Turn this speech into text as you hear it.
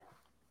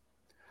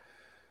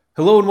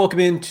Hello and welcome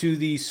into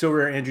the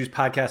SorareAndrews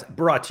podcast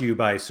brought to you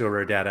by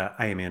Sorare Data.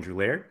 I am Andrew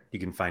Laird.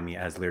 You can find me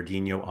as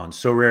Lairdinho on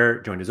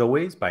Sorare, joined as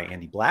always by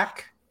Andy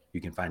Black.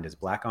 You can find us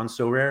Black on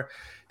Sorare.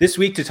 This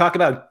week to talk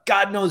about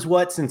God knows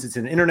what, since it's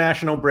an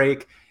international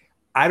break.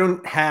 I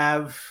don't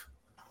have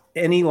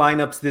any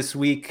lineups this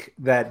week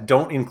that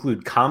don't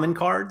include common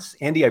cards.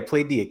 Andy, I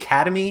played the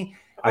Academy.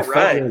 I All felt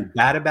right, really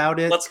bad about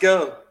it, let's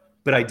go.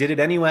 but I did it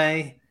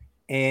anyway.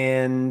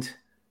 And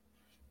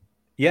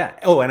yeah.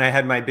 Oh, and I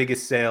had my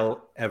biggest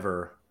sale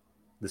ever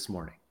this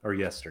morning or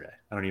yesterday.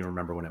 I don't even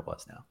remember when it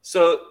was now.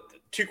 So,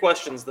 two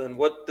questions then.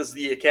 What does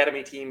the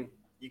Academy team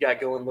you got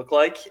going look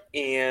like?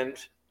 And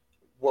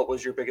what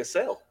was your biggest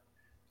sale?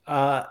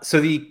 I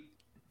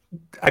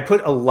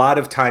put a lot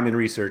of time and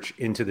research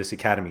into this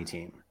Academy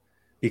team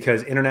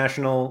because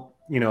international,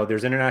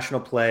 there's international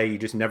play. You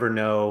just never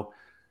know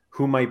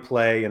who might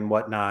play and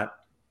whatnot.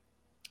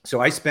 So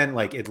I spent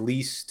like at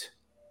least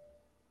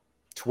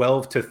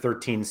 12 to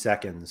 13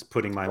 seconds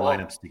putting my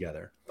lineups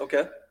together.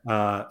 Okay.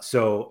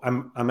 So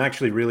I'm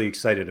actually really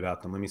excited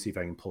about them. Let me see if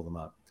I can pull them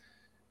up.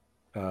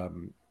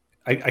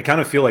 I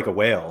kind of feel like a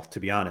whale, to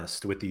be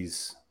honest, with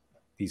these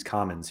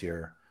commons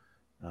here.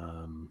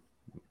 Let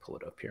me pull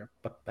it up here.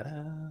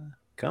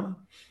 Come on.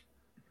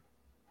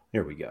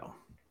 Here we go.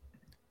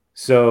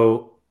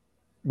 So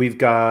we've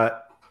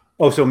got.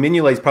 So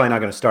Mignolet is probably not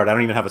going to start. I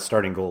don't even have a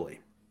starting goalie.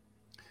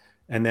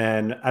 And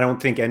then I don't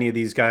think any of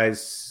these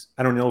guys.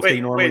 I don't know if they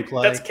normally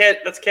play.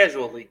 That's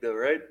casual league though,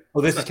 right?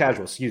 Oh, this is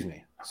casual. Excuse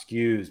me.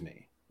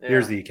 Yeah.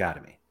 Here's the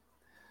Academy.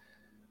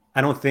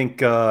 I don't think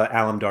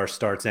Alamdar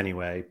starts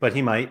anyway, but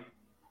he might.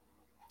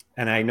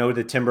 And I know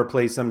that Timber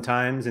plays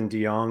sometimes, and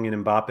De Jong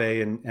and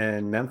Mbappe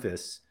and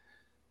Memphis.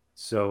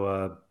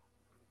 So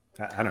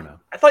I don't know.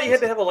 I thought you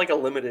had to have a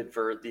limited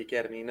for the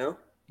Academy. No.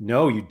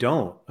 No, you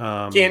don't.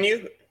 Can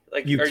you?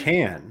 You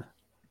can.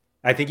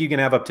 I think you can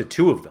have up to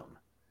 2 of them,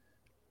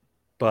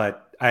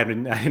 but I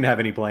didn't have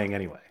any playing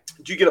anyway.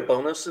 Do you get a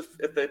bonus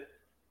if they?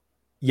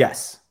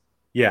 Yes.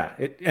 Yeah,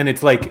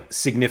 it's like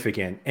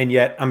significant, and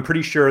yet I'm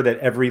pretty sure that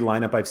every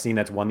lineup I've seen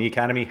that's won the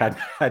Academy had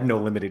no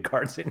limited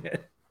cards in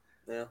it.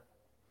 Yeah,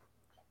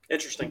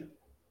 interesting.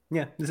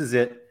 Yeah, this is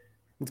it.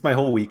 It's my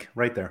whole week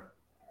right there.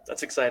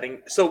 That's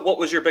exciting. So, what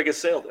was your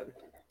biggest sale then?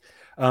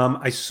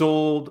 I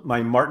sold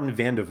my Martin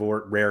Van de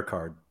Voort rare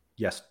card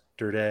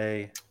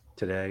today.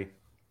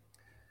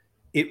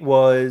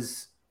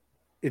 It's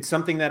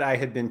something that I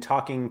had been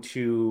talking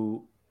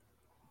to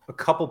a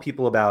couple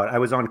people about. I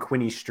was on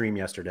Quinny's stream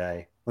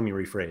yesterday. Let me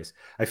rephrase.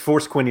 I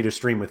forced Quinny to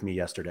stream with me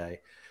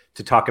yesterday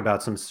to talk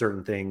about some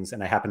certain things.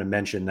 And I happened to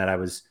mention that I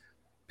was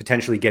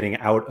potentially getting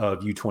out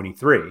of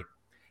U23.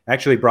 I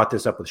actually brought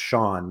this up with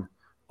Sean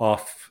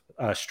off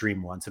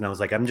stream once. And I was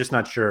like, I'm just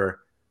not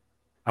sure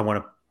I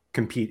want to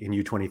compete in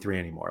U23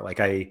 anymore.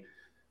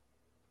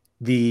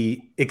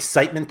 The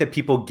excitement that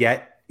people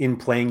get in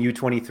playing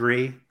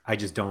U23, I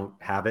just don't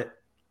have it.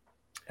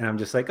 And I'm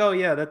just like, oh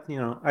yeah,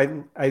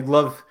 that, I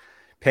love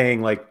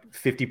paying like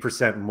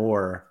 50%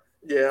 more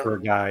for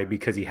a guy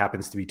because he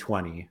happens to be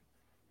 20.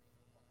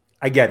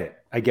 I get it.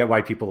 I get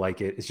why people like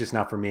it. It's just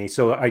not for me.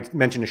 So I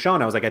mentioned to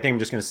Sean, I was like, I think I'm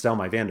just going to sell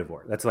my Van de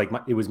Voort. That's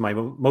it was my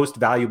most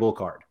valuable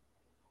card.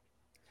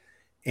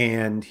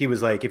 And he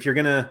was like, if you're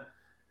going to,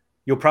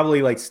 you'll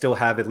probably like still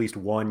have at least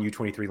one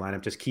U23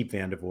 lineup. Just keep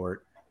Van de Voort.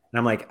 And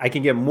I'm like, I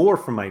can get more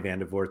from my Van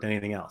de Voort than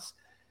anything else.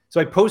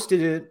 So I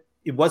posted it.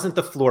 It wasn't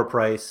the floor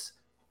price.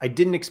 I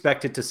didn't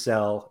expect it to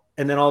sell.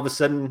 And then all of a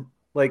sudden,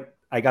 like,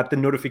 I got the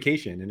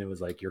notification and it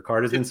was like, your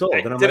card has been sold.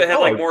 And I'm did like, it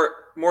have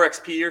more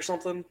XP or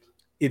something?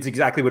 It's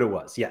exactly what it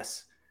was.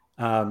 Yes.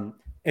 And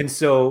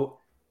so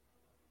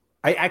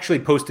I actually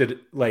posted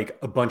like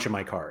a bunch of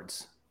my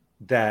cards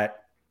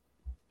that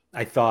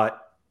I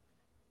thought,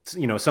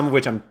 some of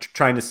which I'm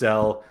trying to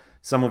sell,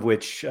 some of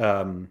which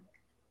I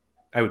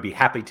would be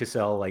happy to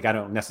sell. Like, I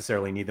don't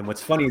necessarily need them.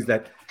 What's funny is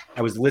that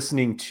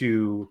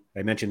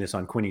I mentioned this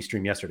on Quinny's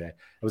stream yesterday.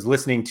 I was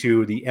listening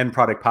to the End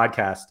Product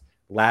podcast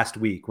last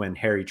week when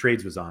Harry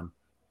Trades was on.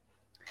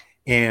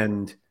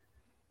 And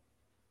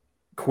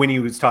Quinny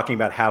was talking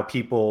about how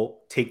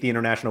people take the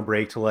international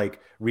break to like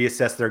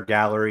reassess their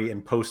gallery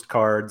and post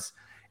cards.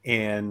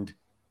 And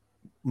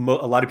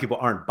a lot of people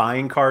aren't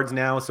buying cards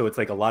now. So it's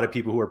like a lot of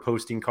people who are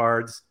posting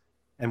cards.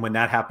 And when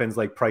that happens,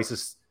 like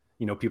prices,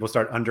 people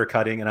start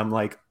undercutting. And I'm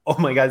like, oh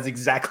my God, it's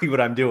exactly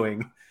what I'm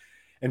doing.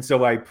 And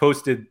so I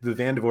posted the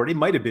Van de Voort. It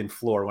might have been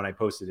floor when I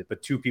posted it,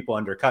 but 2 people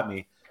undercut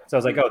me. So I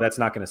was like, oh, that's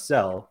not going to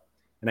sell.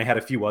 And I had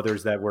a few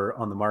others that were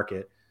on the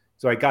market.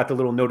 So I got the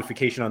little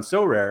notification on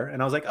Sorare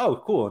and I was like,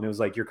 oh, cool. And it was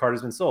like, your card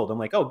has been sold. I'm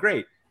like, oh,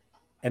 great.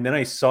 And then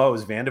I saw it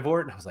was Van de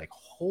Voort and I was like,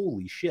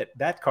 holy shit,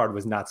 that card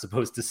was not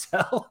supposed to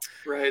sell.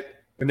 Right.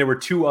 And there were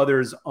 2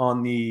 others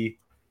on the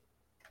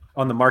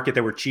market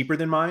that were cheaper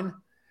than mine.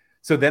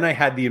 So then I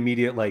had the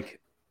immediate, like,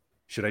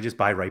 should I just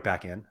buy right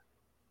back in?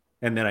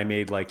 And then I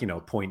made like,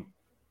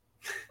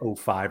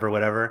 0.05 or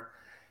whatever.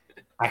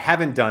 I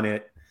haven't done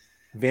it.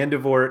 Van de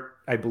Voort,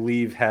 I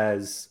believe,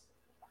 has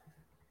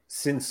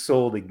since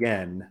sold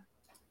again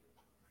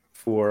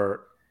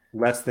for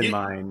less than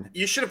mine.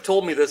 You should have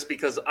told me this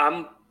because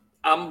I'm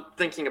I'm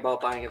thinking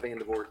about buying a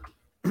Vandevort.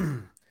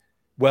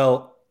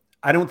 Well,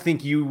 I don't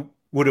think you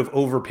would have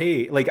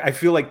overpaid. Like, I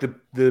feel like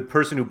the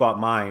person who bought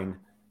mine,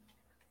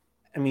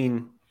 I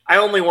mean, I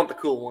only want the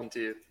cool one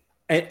too.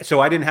 so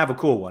I didn't have a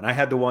cool one. I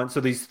had the one.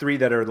 So these three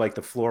that are like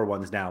the floor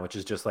ones now, which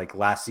is just like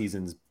last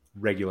season's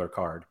regular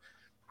card.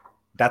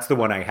 That's the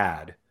one I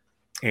had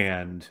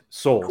and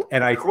sold.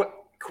 And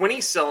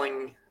Quinny's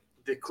selling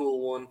the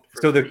cool one.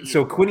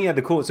 So Quinny had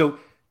the cool. So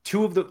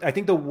two of the, I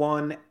think the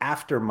one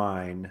after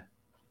mine,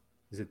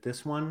 is it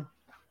this one?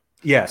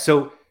 Yeah.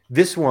 So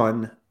this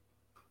one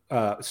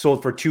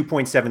sold for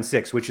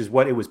 2.76, which is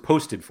what it was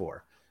posted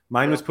for.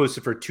 Mine was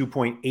posted for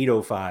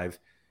 2.805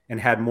 and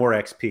had more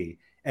XP.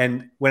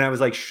 And when I was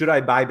like, should I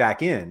buy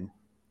back in?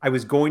 I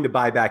was going to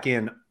buy back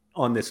in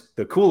on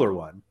the cooler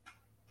one.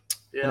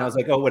 Yeah. And I was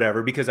like, oh,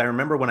 whatever. Because I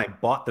remember when I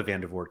bought the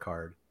Vandevort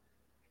card,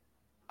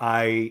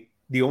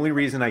 the only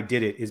reason I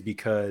did it is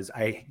because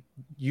I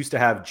used to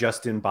have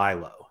Justin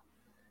Bilo.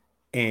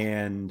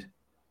 And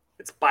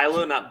it's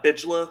Bilo, not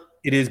Bijlo.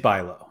 It is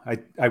Bilo.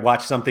 I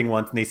watched something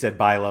once and they said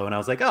Bilo, and I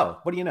was like, oh,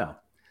 what do you know?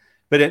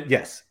 But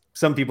yes,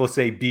 some people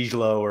say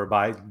Bijlo or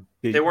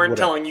They weren't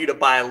telling you to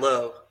buy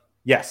low.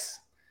 Yes.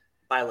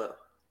 Buy low.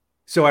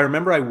 So I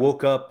remember I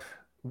woke up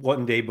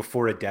one day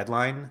before a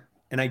deadline,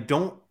 and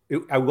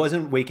I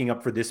wasn't waking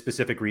up for this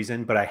specific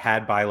reason, but I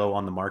had Bilo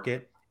on the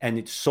market and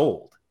it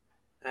sold.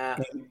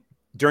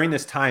 During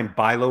this time,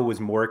 Bilo was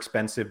more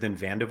expensive than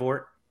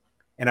Vandevort.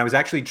 And I was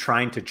actually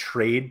trying to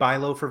trade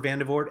Bilo for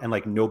Vandevort, and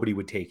like nobody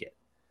would take it.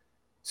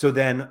 So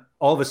then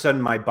all of a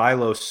sudden my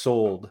Bilo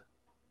sold,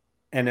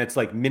 and it's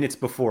like minutes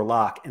before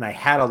lock, and I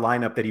had a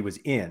lineup that he was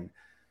in.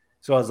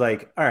 So I was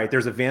like, all right,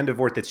 there's a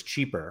Vandevort that's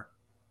cheaper.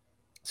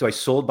 So I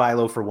sold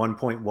Bilo for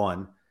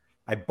 1.1.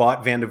 I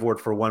bought Vandevort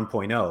for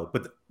 1.0,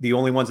 but the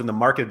only ones in the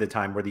market at the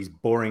time were these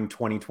boring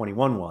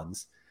 2021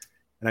 ones.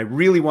 And I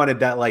really wanted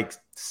that like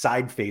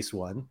side face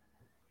one.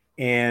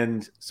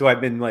 And so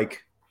I've been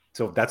like,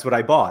 so that's what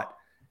I bought.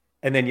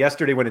 And then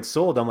yesterday when it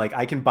sold, I'm like,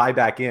 I can buy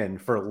back in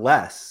for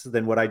less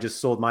than what I just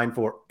sold mine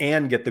for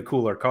and get the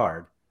cooler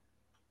card.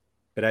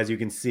 But as you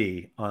can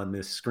see on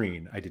this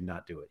screen, I did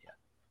not do it yet.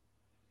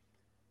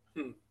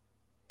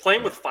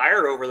 Playing with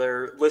fire over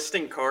there,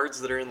 listing cards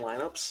that are in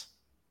lineups.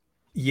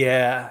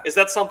 Yeah. Is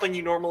that something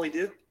you normally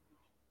do?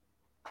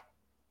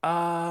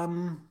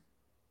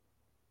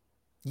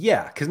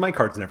 Yeah, because my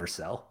cards never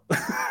sell.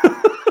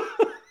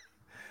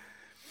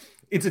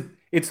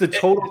 It's the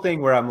total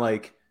thing where I'm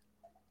like,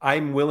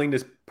 I'm willing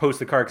to post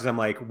the card because I'm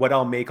like, what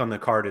I'll make on the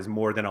card is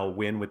more than I'll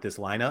win with this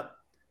lineup.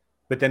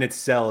 But then it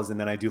sells, and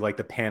then I do like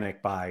the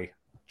panic buy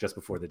just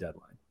before the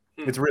deadline.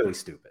 It's really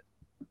stupid.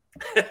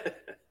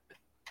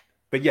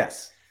 But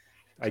yes,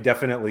 I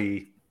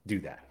definitely do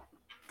that.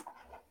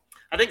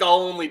 I think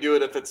I'll only do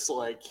it if it's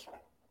like,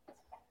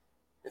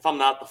 if I'm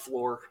not the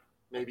floor,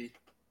 maybe.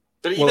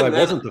 But even then,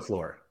 wasn't the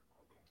floor.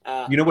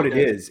 You know what it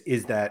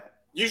is that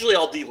usually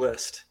I'll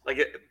delist. Like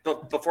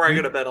before I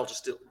go to bed, I'll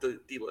just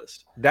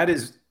delist. That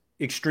is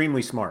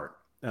extremely smart.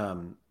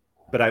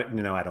 But I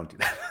don't do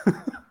that.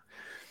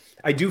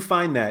 I do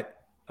find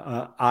that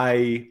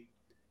I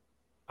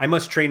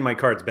must train my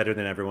cards better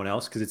than everyone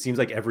else, because it seems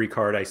like every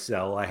card I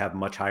sell, I have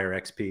much higher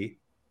XP.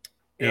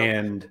 Yep.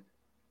 And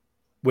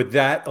what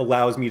that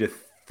allows me to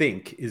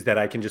think is that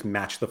I can just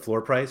match the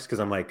floor price, because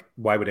I'm like,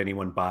 why would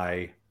anyone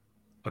buy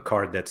a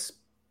card that's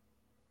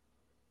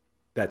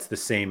the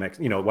same?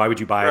 Why would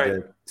you buy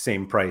the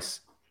same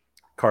price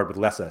card with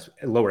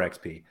lower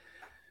XP?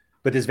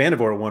 But this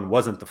Vandevort one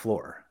wasn't the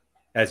floor,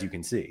 as you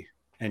can see,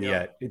 and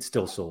yet it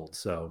still sold.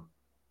 So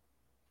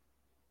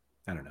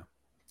I don't know,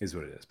 is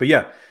what it is. But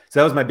yeah, so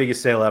that was my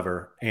biggest sale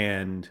ever,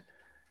 and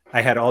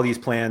I had all these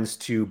plans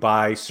to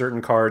buy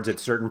certain cards at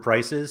certain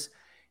prices,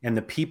 and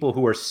the people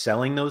who are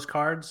selling those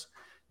cards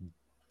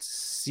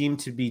seem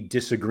to be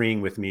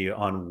disagreeing with me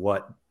on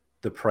what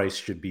the price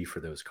should be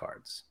for those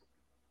cards,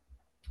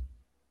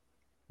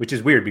 which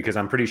is weird because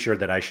I'm pretty sure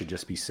that I should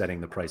just be setting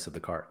the price of the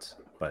cards,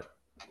 but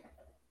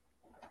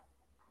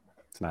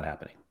it's not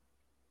happening.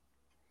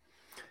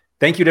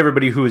 Thank you to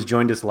everybody who has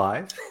joined us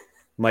live.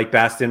 Mike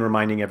Baston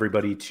reminding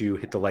everybody to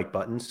hit the like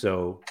button.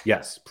 So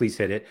yes, please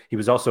hit it. He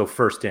was also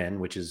first in,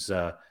 which is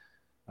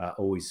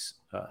always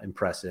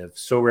impressive.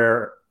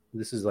 Sorare,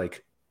 this is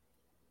like,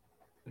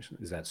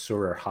 is that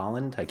Sorare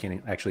Holland? I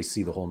can't actually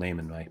see the whole name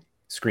in my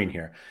screen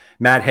here.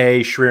 Matt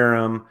Hay,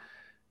 Shriram,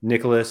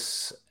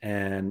 Nicholas,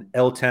 and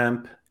El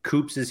Temp.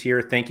 Coops is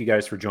here. Thank you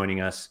guys for joining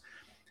us.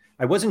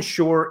 I wasn't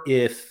sure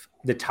if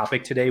the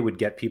topic today would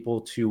get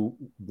people to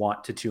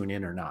want to tune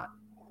in or not.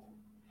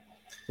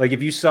 Like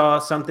if you saw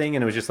something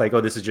and it was just like, oh,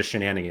 this is just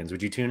shenanigans,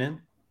 would you tune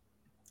in?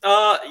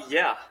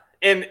 Yeah.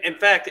 And in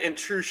fact, in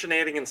true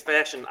shenanigans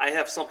fashion, I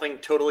have something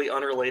totally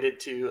unrelated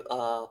to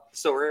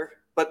Sorare,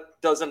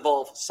 but does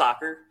involve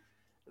soccer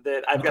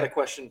that I've got a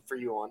question for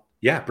you on.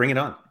 Yeah, bring it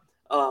on.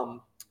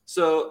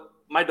 So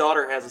my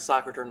daughter has a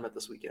soccer tournament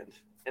this weekend.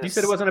 You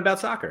said it wasn't about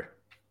soccer.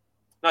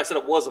 No, I said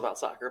it was about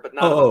soccer, but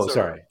not about Sorare.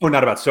 Sorry. Oh,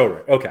 not about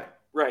Sorare. Okay.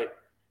 Right.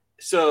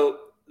 So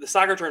the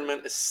soccer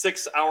tournament is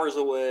 6 hours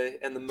away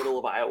in the middle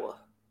of Iowa.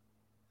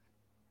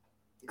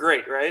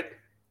 Great, right?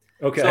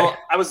 Okay. So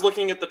I was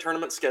looking at the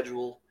tournament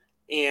schedule,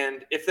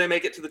 and if they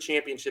make it to the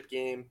championship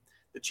game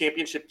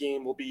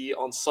will be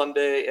on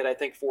Sunday at I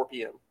think 4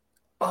 p.m.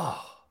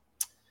 Oh,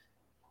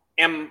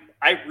 Am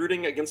I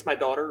rooting against my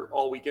daughter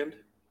all weekend?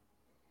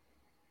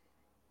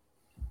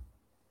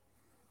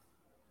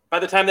 By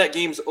the time that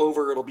game's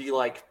over, it'll be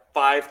like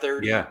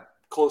 5:30, yeah.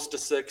 close to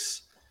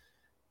 6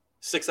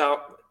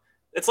 out.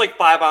 It's like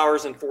 5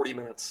 hours and 40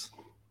 minutes.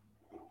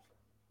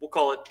 We'll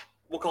call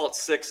it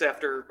 6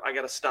 after I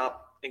got to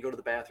stop and go to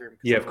the bathroom.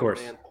 Yeah, of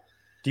course. Man.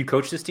 Do you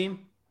coach this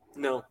team?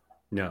 No.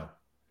 No.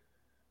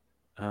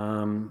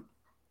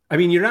 I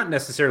mean, you're not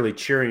necessarily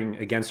cheering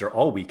against her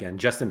all weekend,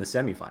 just in the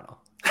semifinal.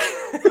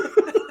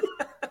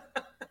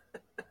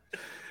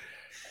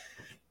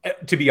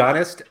 To be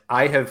honest,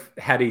 I have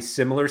had a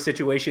similar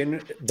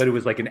situation, but it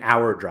was like an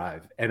hour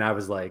drive. And I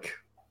was like,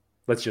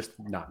 let's just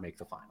not make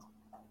the final.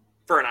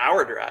 For an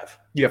hour drive?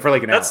 Yeah, for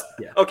like an hour.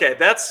 Yeah. Okay,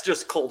 that's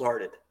just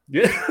cold-hearted.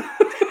 Yeah.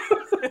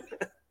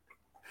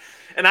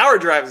 An hour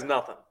drive is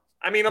nothing.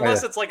 I mean,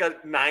 unless it's like a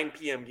 9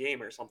 p.m.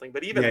 game or something.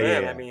 But even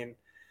then, I mean...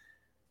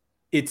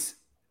 It's,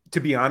 to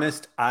be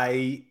honest,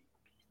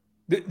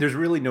 there's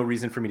really no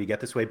reason for me to get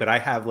this way, but I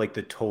have like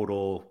the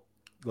total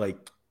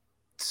like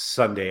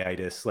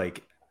Sunday-itis.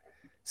 Like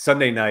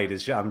Sunday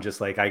night I'm just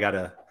like, I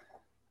don't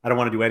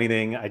want to do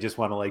anything. I just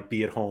want to like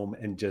be at home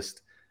and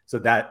just, so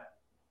that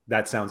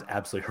sounds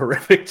absolutely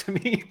horrific to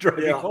me,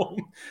 driving home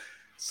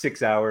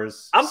 6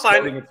 hours. I'm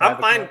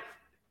fine.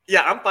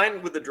 Yeah, I'm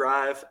fine with the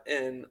drive.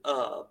 And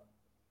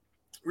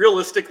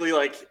realistically,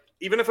 like,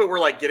 even if it were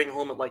like getting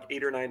home at like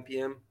 8 or 9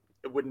 p.m.,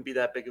 it wouldn't be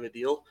that big of a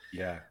deal.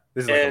 Yeah.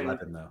 This is like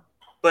 11 though.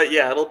 But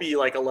yeah, it'll be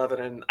like 11,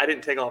 and I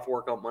didn't take off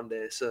work on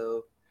Monday.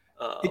 So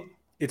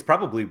it's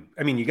probably,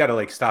 I mean, you got to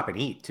like stop and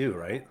eat too,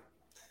 right?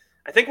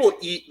 I think we'll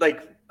eat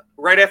like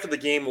right after the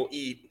game, we'll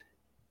eat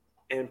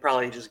and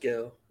probably just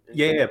go.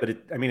 Yeah. But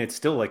it's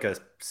still like a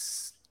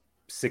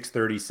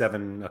 6:30,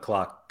 7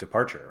 o'clock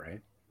departure,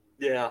 right?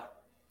 Yeah.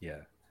 Yeah.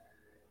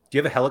 Do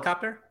you have a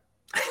helicopter?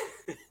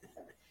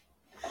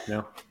 No,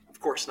 of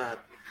course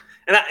not.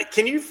 And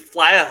can you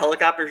fly a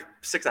helicopter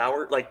 6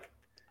 hours? Like,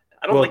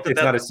 I don't think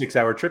it's not a 6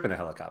 hour trip in a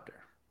helicopter.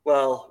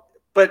 Well,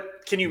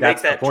 but can you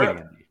make that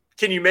trip?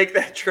 Can you make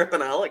that trip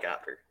in a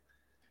helicopter?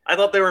 I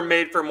thought they were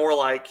made for more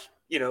like,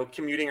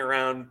 commuting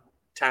around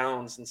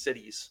towns and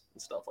cities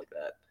and stuff like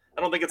that.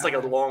 I don't think it's like a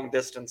long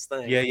distance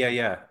thing.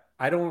 Yeah.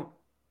 I don't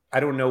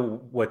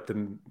know what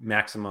the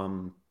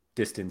maximum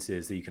distance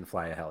is that you can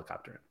fly a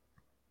helicopter in.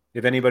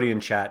 If anybody in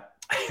chat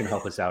can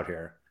help us out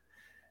here.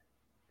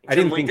 I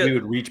didn't think we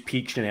would reach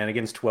peak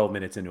shenanigans 12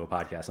 minutes into a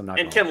podcast. I'm not.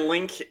 And can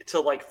link to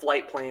like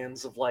flight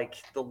plans of like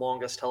the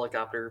longest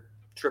helicopter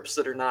trips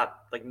that are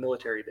not like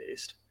military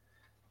based.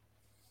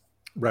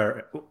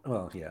 Right.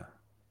 Well, yeah.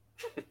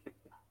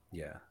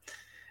 Yeah.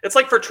 It's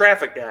like for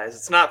traffic, guys.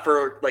 It's not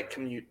for like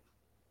commute.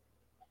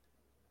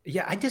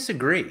 Yeah, I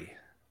disagree.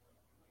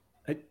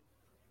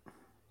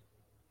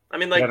 I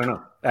mean, like, I don't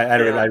know.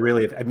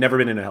 I've never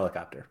been in a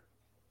helicopter.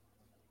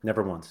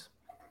 Never once.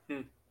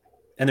 And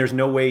there's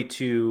no way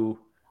to.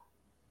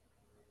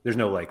 There's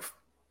no like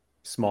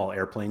small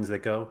airplanes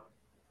that go,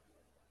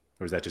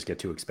 or does that just get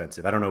too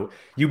expensive? I don't know.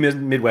 You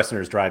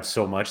Midwesterners drive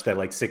so much that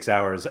like 6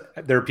 hours.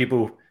 There are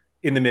people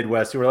in the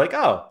Midwest who are like,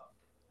 "Oh,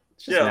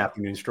 it's just an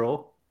afternoon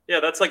stroll."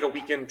 Yeah, that's like a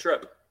weekend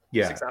trip.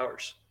 Yeah, 6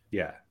 hours.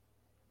 Yeah,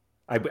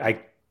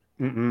 like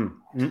me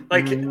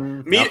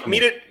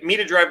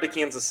to drive to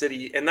Kansas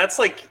City, and that's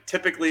like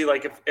typically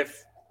like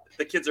if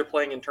the kids are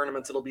playing in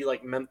tournaments, it'll be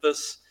like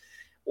Memphis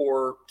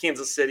or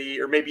Kansas City,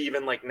 or maybe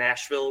even like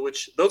Nashville,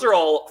 which those are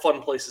all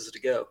fun places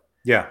to go.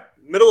 Yeah.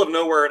 Middle of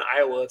nowhere in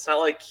Iowa. It's not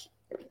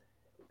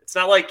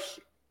like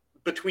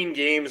between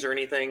games or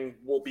anything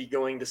we'll be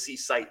going to see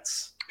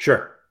sights.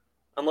 Sure.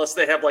 Unless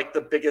they have like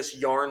the biggest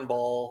yarn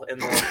ball in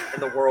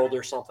the world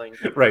or something.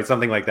 Right,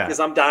 something like that.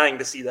 Because I'm dying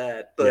to see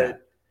that.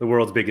 But the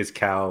world's biggest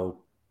cow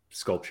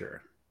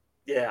sculpture.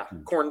 Yeah,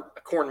 corn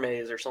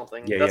maze or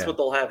something. Yeah, that's what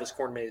they'll have is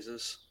corn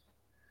mazes.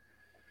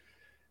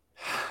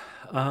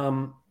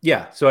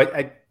 Yeah, so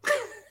I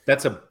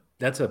that's a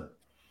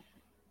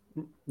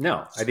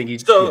no. I think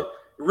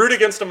root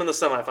against them in the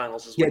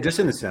semifinals as well. Yeah, just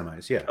in the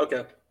semis. Yeah.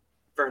 Okay,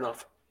 fair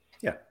enough.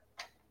 Yeah.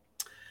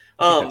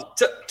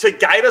 To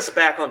guide us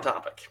back on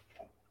topic,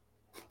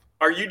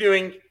 are you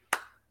doing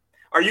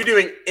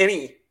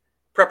any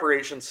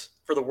preparations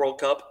for the World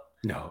Cup?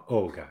 No.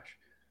 Oh gosh.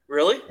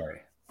 Really?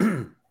 Sorry.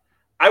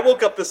 I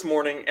woke up this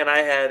morning and I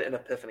had an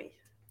epiphany.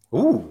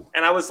 Ooh.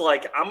 And I was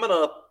like, I'm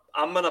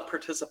gonna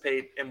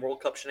participate in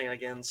World Cup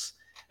shenanigans,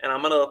 and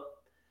I'm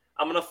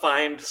gonna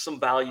find some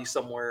value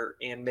somewhere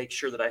and make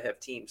sure that I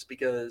have teams,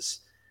 because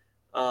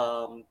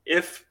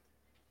if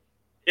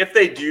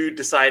they do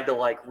decide to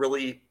like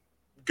really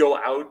go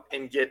out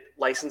and get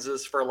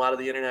licenses for a lot of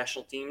the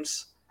international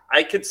teams,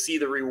 I could see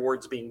the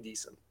rewards being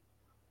decent.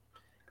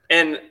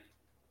 And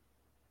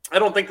I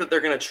don't think that they're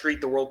going to treat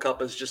the World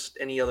Cup as just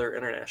any other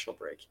international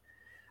break.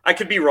 I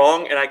could be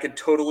wrong, and I could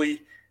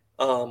totally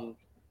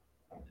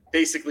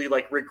basically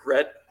like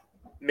regret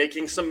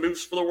making some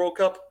moves for the World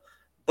Cup,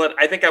 but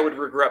I think I would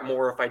regret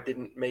more if I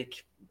didn't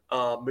make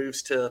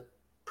moves to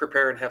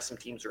prepare and have some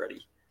teams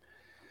ready.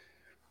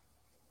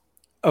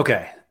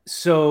 Okay,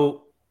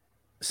 so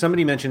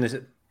somebody mentioned this.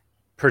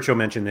 Percho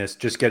mentioned this.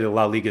 Just get a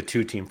La Liga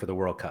 2 team for the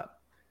World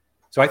Cup.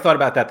 So I thought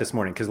about that this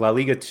morning because La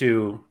Liga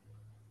 2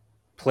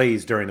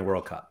 plays during the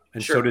World Cup,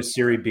 and so does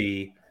Serie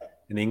B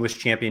and the English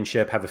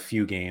Championship have a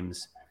few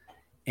games.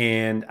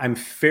 And I'm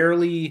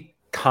fairly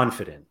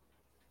confident.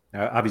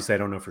 Obviously, I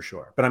don't know for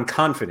sure, but I'm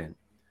confident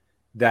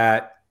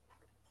that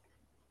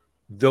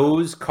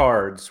those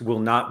cards will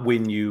not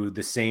win you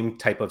the same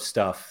type of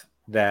stuff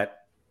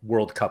that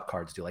World Cup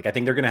cards do. Like, I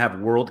think they're going to have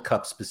World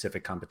Cup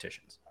specific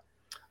competitions.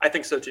 I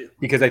think so too.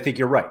 Because I think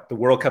you're right. The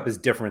World Cup is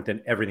different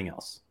than everything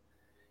else.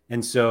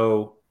 And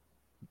so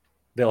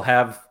they'll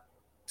have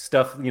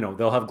stuff,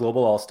 they'll have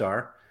Global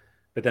All-Star,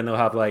 but then they'll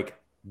have like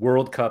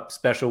World Cup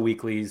special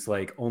weeklies,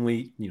 like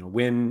only,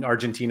 win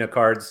Argentina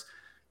cards.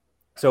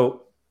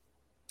 So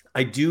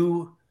I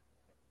do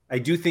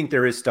think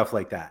there is stuff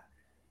like that.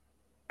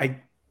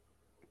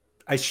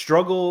 I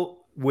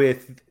struggle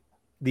with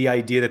the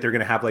idea that they're going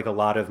to have like a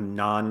lot of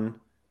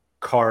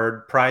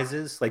non-card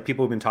prizes. Like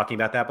people have been talking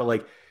about that, but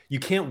like you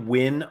can't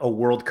win a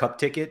World Cup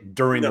ticket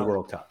during the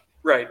World Cup.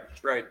 Right.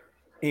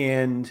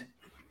 And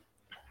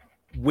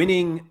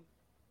winning,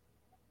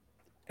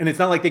 and it's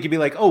not like they could be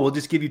like, oh, we'll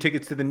just give you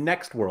tickets to the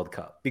next World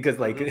Cup because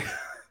like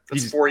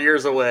it's 4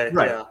 years away.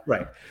 Right. Yeah.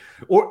 Right.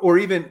 Or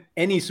even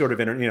any sort of,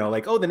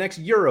 like, oh, the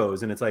next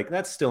Euros. And it's like,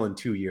 that's still in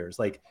 2 years.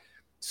 Like,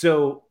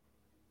 so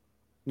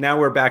now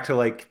we're back to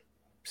like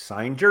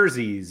signed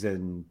jerseys,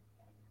 and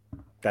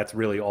that's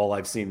really all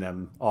I've seen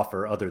them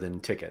offer other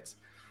than tickets.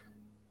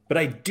 But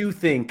I do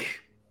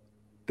think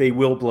they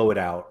will blow it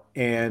out.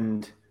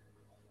 And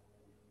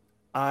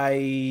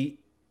I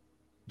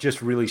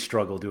just really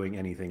struggle doing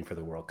anything for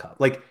the World Cup.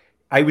 Like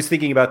I was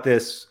thinking about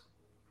this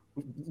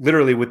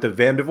literally with the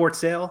Van de Voort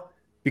sale,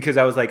 because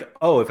I was like,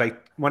 oh, if I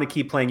want to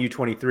keep playing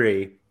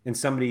U23, and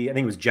somebody, I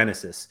think it was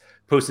Genesis,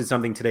 posted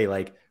something today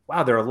like,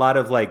 wow, there are a lot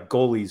of like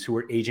goalies who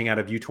are aging out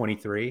of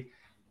U23.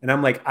 And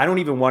I'm like, I don't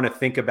even want to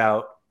think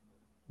about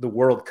the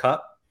World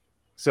Cup.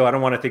 So I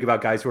don't want to think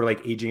about guys who are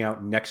like aging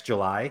out next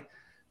July.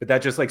 But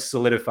that just like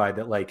solidified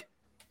that like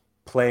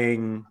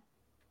buying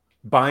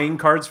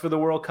cards for the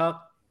World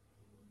Cup,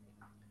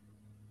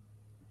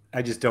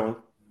 I just don't,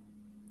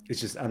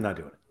 I'm not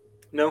doing it.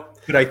 No.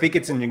 But I think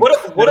it's an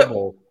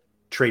incredible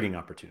trading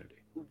opportunity.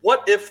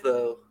 What if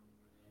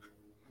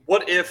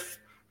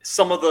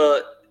some of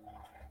the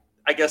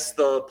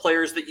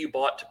players that you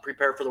bought to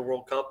prepare for the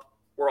World Cup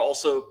were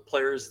also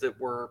players that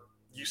were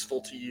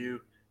useful to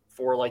you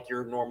for like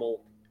your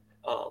normal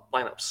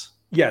lineups?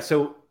 Yeah,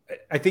 so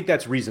I think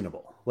that's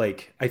reasonable.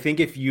 Like, I think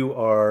if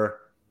you're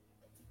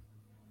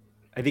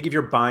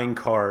buying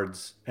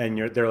cards and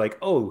they're like,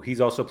 oh,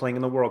 he's also playing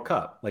in the World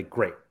Cup, like,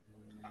 great.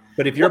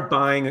 But if you're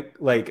buying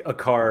like a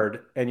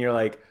card and you're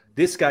like,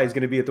 this guy's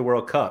going to be at the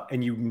World Cup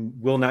and you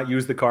will not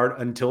use the card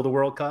until the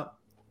World Cup,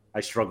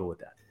 I struggle with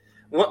that.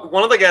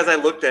 One of the guys I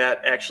looked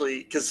at,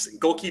 actually, because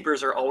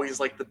goalkeepers are always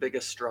like the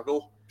biggest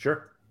struggle.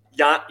 Sure.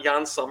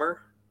 Jan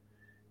Sommer.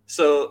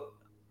 So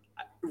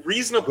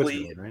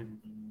reasonably, right?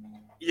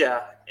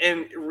 Yeah,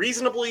 and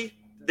reasonably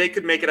they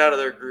could make it out of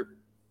their group.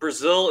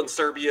 Brazil and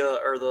Serbia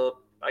are the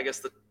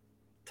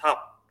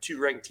top 2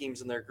 ranked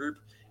teams in their group,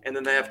 and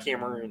then they have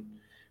Cameroon,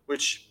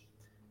 which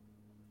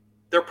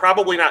they're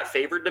probably not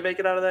favored to make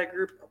it out of that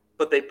group,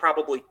 but they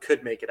probably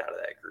could make it out of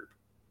that group.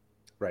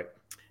 Right.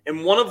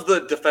 And one of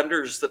the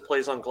defenders that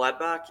plays on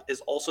Gladbach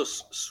is also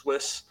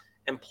Swiss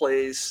and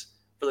plays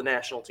for the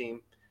national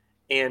team,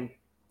 and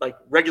like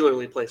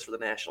regularly plays for the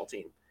national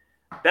team.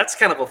 That's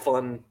kind of a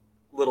fun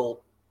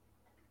little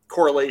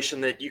correlation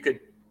that you could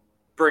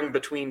bring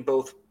between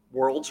both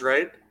worlds,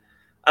 right?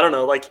 I don't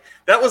know. Like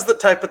that was the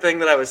type of thing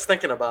that I was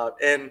thinking about.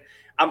 And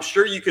I'm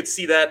sure you could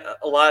see that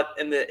a lot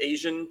in the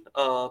Asian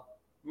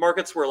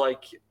markets where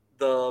like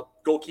the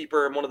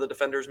goalkeeper and one of the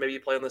defenders maybe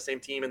play on the same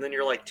team, and then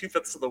you're like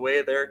 2/5 of the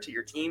way there to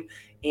your team,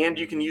 and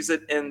you can use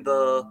it in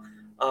the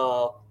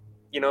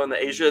in the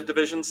Asia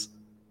divisions.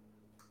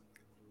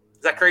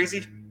 Is that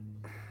crazy?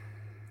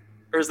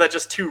 Or is that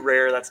just too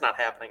rare? That's not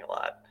happening a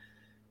lot.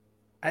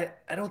 I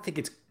don't think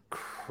it's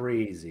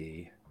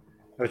crazy.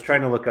 I was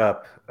trying to look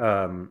up.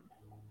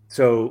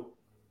 So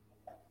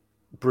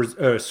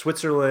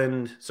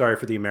Switzerland, sorry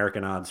for the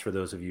American odds for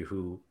those of you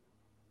who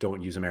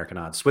don't use American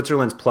odds.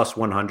 Switzerland's plus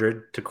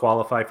 100 to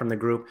qualify from the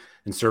group,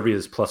 and Serbia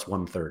is plus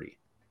 130.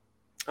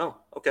 Oh,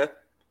 okay.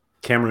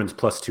 Cameroon's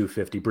plus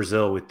 250.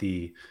 Brazil with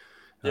the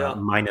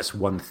minus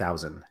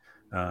 1,000.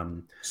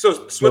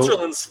 So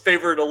Switzerland's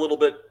favored a little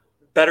bit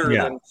better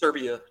than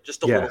Serbia,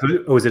 just a little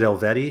bit. Oh, is it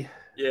Elvedi?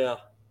 Yeah.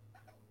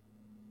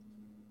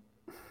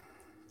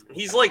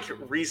 He's like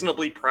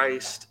reasonably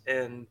priced,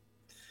 and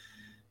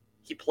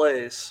he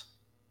plays.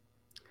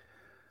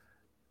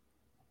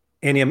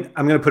 Andy, I'm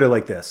going to put it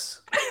like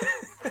this.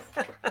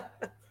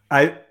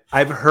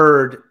 I've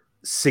heard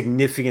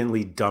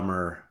significantly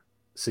dumber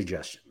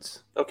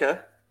suggestions. Okay.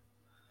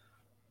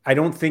 I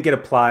don't think it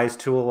applies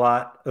to a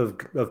lot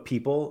of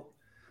people.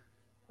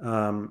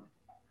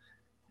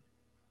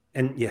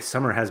 And yeah,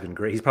 Summer has been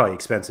great. He's probably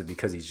expensive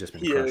because he's just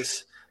been He crushed.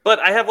 is. But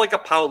I have like a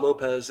Pau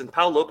Lopez, and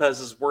Pau Lopez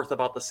is worth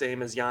about the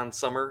same as Jan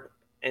Sommer.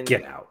 And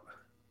Get out.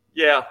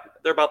 yeah,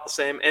 they're about the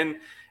same.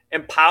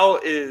 And Pau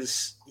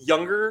is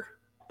younger,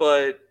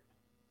 but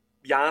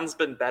Jan's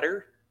been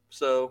better.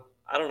 So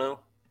I don't know.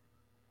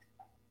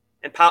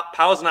 And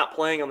Pau's not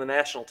playing on the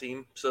national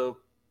team, so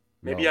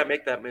maybe I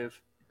make that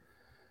move.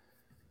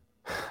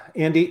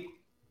 Andy,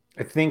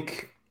 I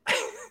think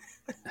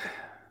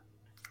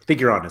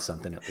you're onto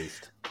something at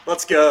least.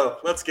 Let's go.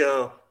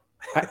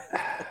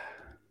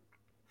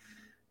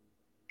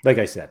 Like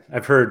I said,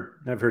 I've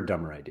heard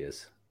dumber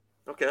ideas.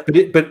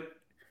 Okay. But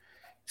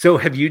so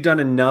have you done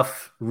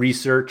enough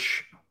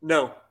research?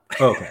 No.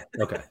 Okay.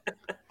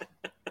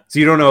 So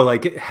you don't know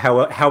like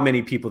how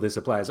many people this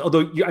applies.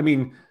 Although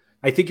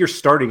I think you're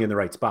starting in the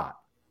right spot.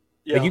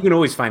 Yeah. Like you can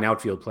always find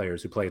outfield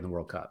players who play in the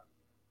World Cup.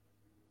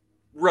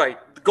 Right.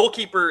 The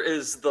goalkeeper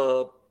is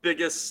the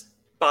biggest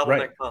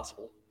bottleneck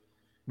possible.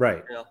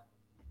 Right. Yeah.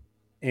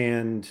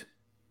 And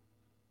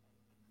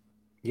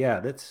yeah,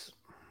 that's.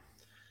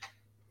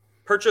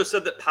 Percho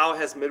said that Pau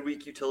has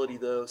midweek utility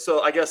though,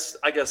 so I guess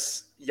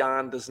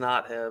Jan does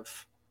not have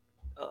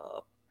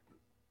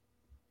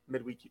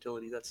midweek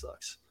utility. That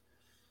sucks.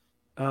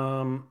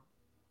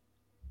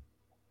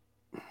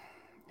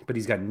 But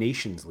he's got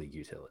Nations League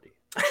utility.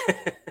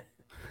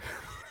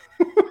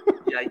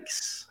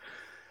 Yikes.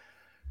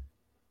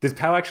 Does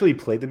Pau actually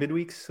play the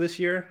midweeks this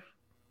year?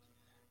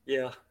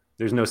 Yeah.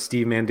 There's no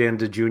Steve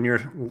Mandanda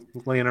Jr.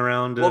 laying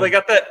around. Well, they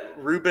got that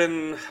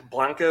Ruben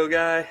Blanco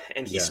guy,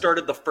 and he Yeah.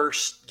 started the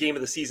first game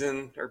of the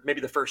season, or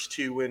maybe the first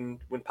two when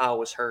Pau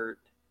was hurt.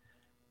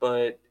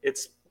 But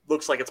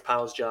looks like it's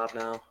Pau's job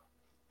now.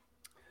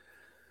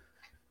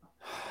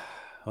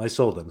 Well, I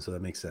sold him, so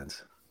that makes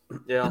sense.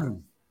 Yeah.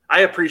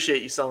 I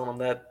appreciate you selling him.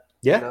 That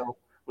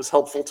was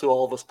helpful to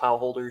all of us Pau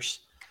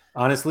holders.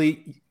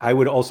 Honestly, I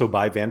would also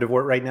buy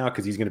Vandervoort right now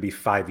because he's going to be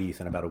 5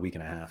 ETH in about a week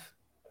and a half.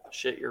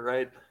 Shit, you're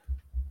right.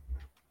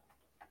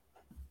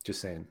 Just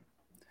saying.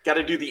 Got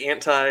to do the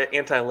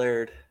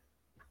anti-Laird.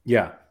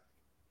 Yeah.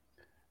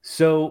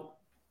 So,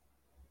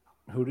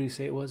 who did he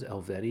say it was?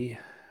 Elvetti.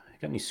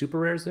 Got any super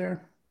rares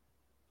there?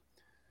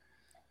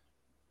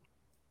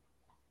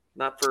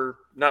 Not for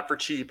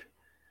cheap.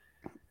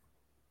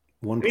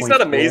 1. He's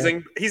not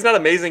amazing. He's not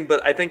amazing,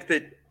 but I think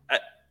that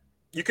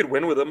you could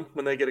win with him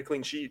when they get a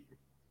clean sheet.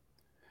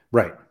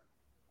 Right.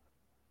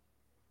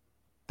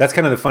 That's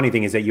kind of the funny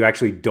thing is that you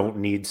actually don't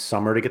need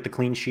Summer to get the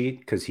clean sheet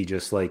because he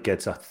just like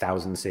gets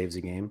 1,000 saves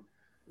a game.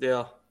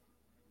 Yeah.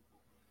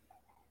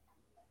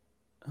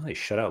 Oh, they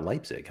shut out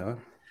Leipzig, huh?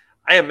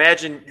 I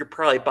imagine you're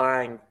probably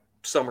buying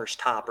Summer's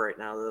top right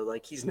now, though.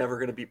 Like he's never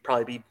going to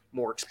probably be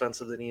more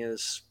expensive than he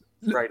is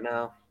right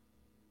now.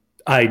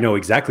 I know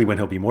exactly when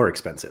he'll be more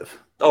expensive.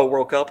 Oh,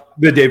 World Cup?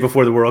 The day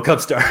before the World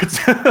Cup starts.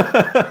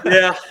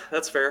 Yeah,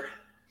 that's fair.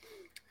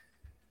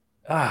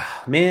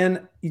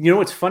 Man, you know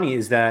what's funny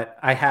is that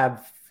I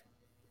have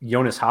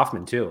Jonas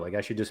Hoffman too. Like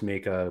I should just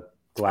make a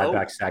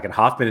Gladbach stack. And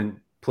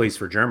Hoffman plays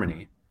for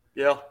Germany.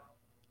 Yeah.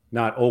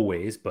 Not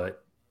always,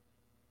 but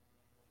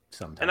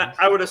sometimes. And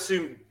I would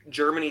assume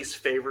Germany's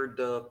favored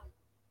to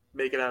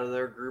make it out of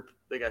their group.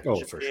 They got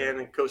Japan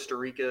and Costa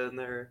Rica in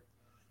there.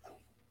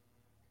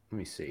 Let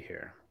me see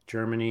here.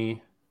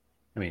 Germany.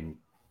 I mean,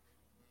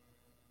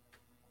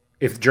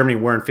 if Germany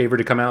weren't favored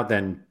to come out,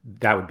 then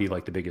that would be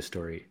like the biggest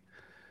story.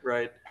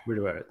 Right. Where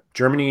do I?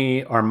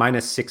 Germany are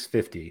minus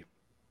 650.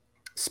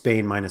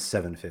 Spain minus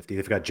 750.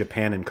 They've got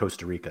Japan and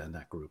Costa Rica in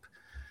that group.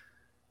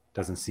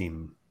 Doesn't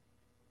seem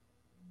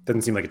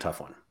like a tough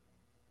one.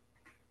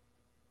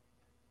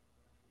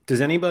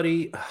 Does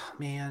anybody? Oh,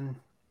 man,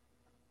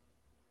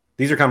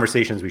 these are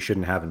conversations we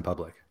shouldn't have in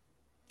public.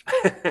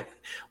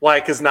 Why?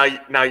 Because now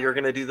you're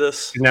going to do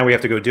this. Now we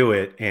have to go do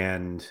it.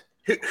 And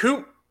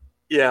who?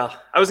 Yeah,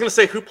 I was going to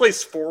say who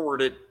plays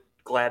forward at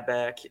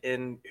Gladbach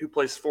and who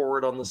plays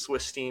forward on the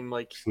Swiss team,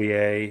 like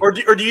Flier. Or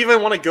do you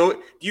even want to go?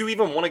 Do you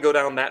even want to go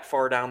down that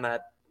far down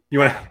that? You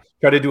want to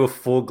try to do a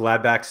full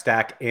Gladbach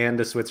stack and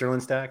a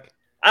Switzerland stack?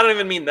 I don't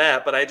even mean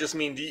that, but I just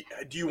mean do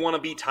you want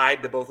to be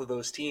tied to both of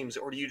those teams,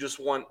 or do you just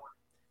want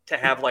to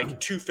have like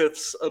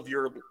 2/5 of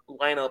your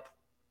lineup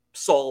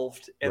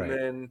solved and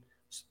then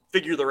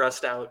figure the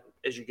rest out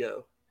as you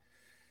go?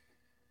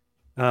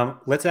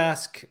 Let's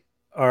ask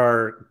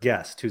our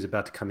guest who's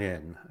about to come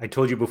in. I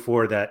told you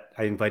before that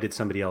I invited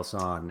somebody else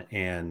on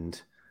and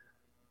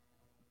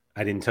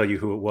I didn't tell you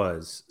who it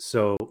was.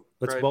 So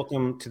let's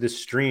welcome to the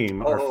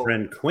stream our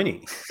friend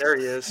Quinny. There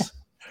he is.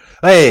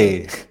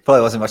 Hey,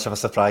 probably wasn't much of a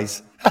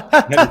surprise.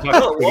 I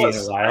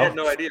had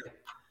no idea.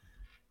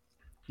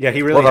 Yeah,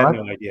 he really had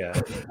no idea.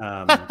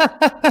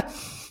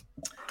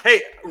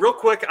 Hey, real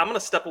quick, I'm going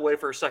to step away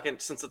for a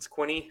second since it's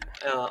Quinny.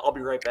 I'll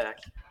be right back.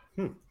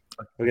 Look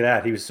at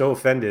that. He was so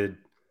offended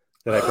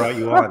that I brought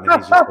you on that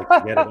he's just like,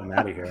 forget it, I'm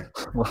out of here.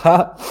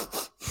 What?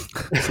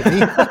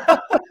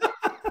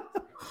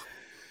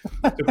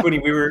 So, Quinny,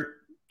 we were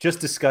just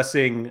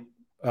discussing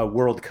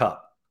World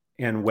Cup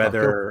and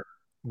whether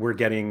we're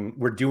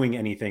doing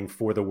anything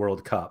for the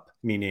World Cup,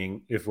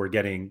 meaning if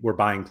we're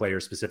buying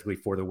players specifically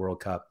for the World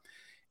Cup.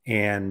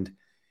 And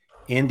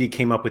Andy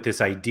came up with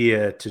this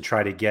idea to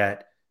try to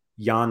get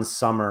Jan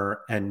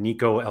Sommer and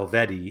Nico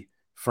Elvedi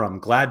from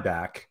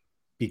Gladbach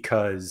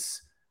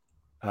because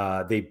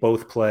they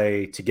both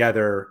play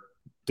together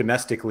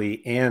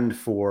domestically and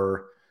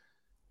for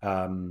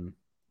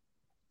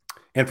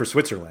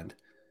Switzerland.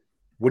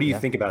 What do you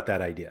think about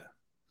that idea?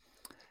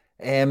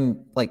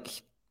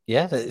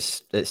 Yeah,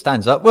 it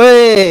stands up.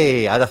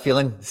 Way, I had a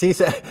feeling. See,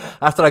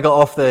 after I got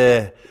off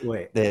the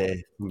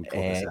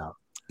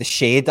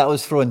shade that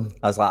was thrown,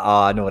 I was like,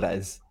 "Oh, I know what it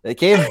is." It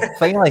came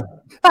finally.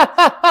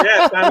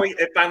 Yeah,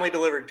 it finally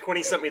delivered.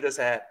 Quinny sent me this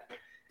hat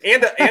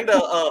and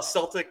a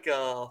Celtic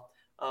what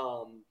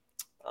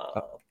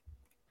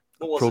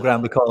was program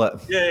it? We call it.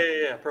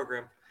 Yeah,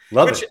 program.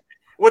 Love it.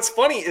 What's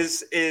funny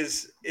is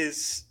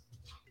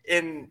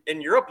in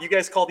Europe, you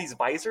guys call these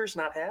visors,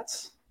 not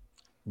hats?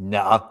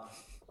 Nah.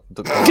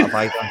 Don't call it a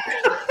visor.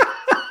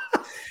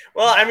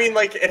 Well, I mean,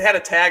 like, it had a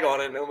tag on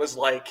it, and it was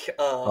like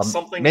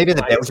something. Maybe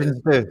the Belgians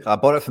do. I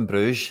bought it from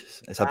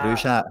Bruges. It's a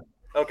Bruges hat.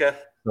 Okay.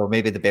 So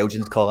maybe the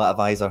Belgians call it a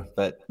visor,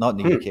 but not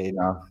in the UK,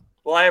 no.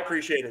 Well, I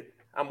appreciate it.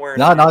 I'm wearing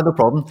No, it. no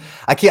problem.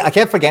 I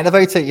kept forgetting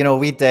about it. You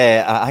know, I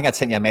think I'd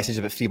sent you a message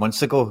about 3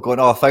 months ago going,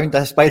 "Oh, I found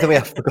this, by the way,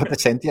 I forgot to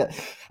send you it."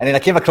 And then I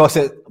came across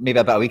it maybe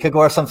about a week ago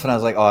or something. I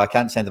was like, "Oh, I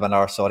can't send him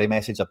another sorry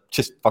message. I've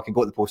just fucking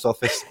go to the post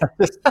office."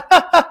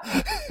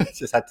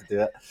 Just had to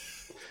do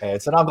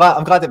it. So no,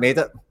 I'm glad it made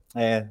it.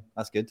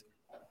 That's good.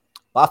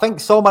 But I think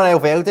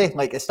Sorare Velde,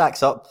 like, it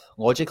stacks up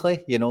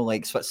logically. You know,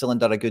 like,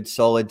 Switzerland are a good,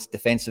 solid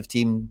defensive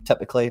team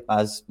typically,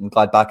 as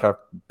Gladbach are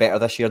better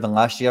this year than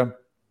last year.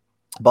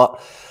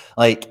 But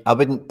like, I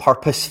wouldn't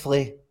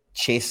purposefully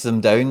chase them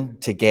down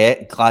to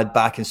get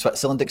Gladbach and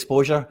Switzerland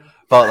exposure.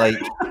 But like,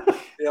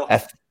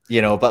 if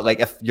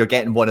you're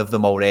getting one of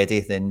them already,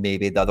 then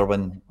maybe the other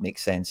one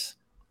makes sense.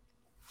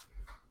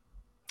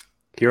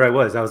 Here I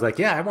was like,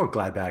 yeah, I want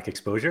Gladbach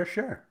exposure,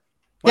 sure.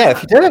 Yeah,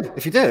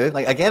 if you do,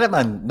 like, I get it,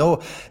 man.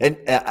 No, and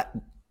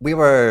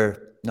where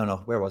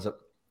was it?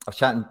 I was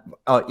chatting.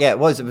 Oh, yeah, it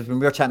was when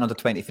we were chatting under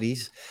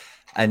 23s,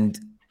 and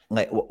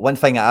like, one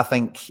thing I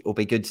think will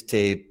be good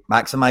to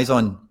maximise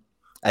on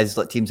is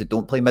like teams that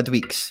don't play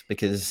midweeks,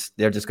 because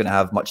they're just going to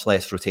have much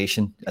less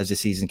rotation as the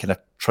season kind of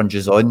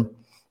trunges on.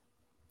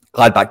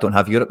 Gladbach don't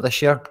have Europe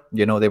this year.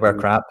 You know, they were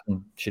crap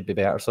and should be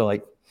better. So,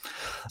 like,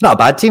 not a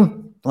bad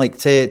team, like,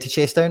 to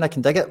chase down. I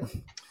can dig it.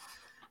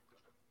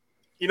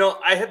 You know,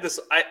 I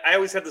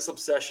always had this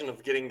obsession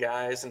of getting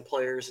guys and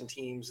players and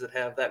teams that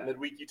have that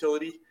midweek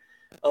utility.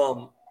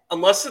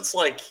 Unless it's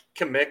like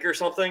Kimmich or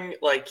something,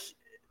 like,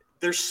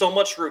 there's so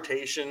much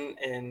rotation,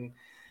 and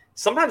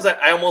sometimes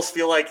I almost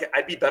feel like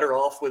I'd be better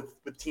off with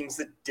teams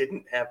that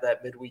didn't have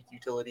that midweek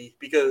utility,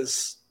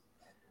 because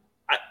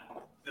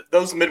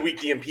those midweek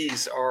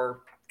DMPs are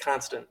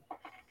constant,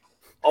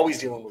 always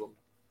dealing with them.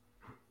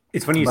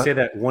 It's funny you say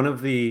that. One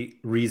of the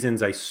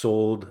reasons I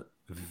sold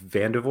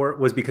Van de Voort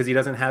was because he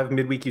doesn't have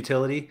midweek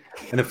utility.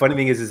 And the funny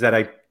thing is that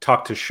I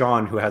talked to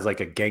Sean, who has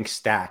like a gank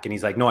stack, and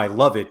he's like, "No, I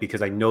love it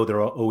because I know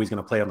they're always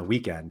going to play on the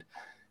weekend."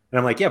 And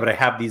I'm like, "Yeah, but I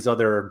have these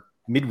other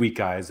midweek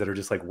guys that are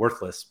just like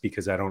worthless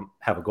because I don't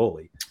have a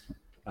goalie."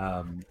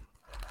 I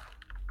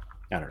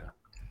don't know.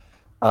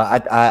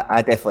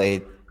 I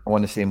definitely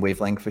on the same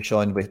wavelength with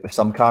Sean with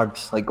some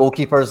cards, like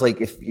goalkeepers. Like,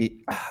 if you,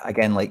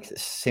 again, like,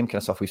 same kind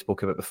of stuff we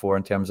spoke about before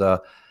in terms of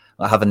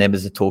having them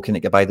as a token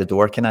that get by the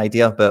door kind of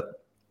idea. But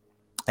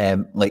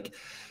like,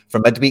 for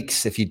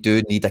midweeks, if you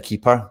do need a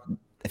keeper,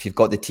 if you've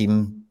got the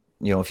team,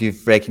 you know, if you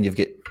reckon you've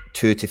got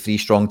 2 to 3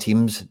 strong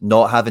teams,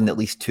 not having at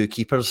least 2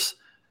 keepers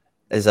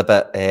is a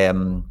bit,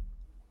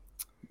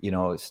 you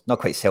know, it's not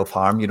quite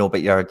self-harm, you know,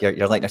 but you're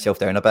letting yourself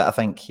down a bit, I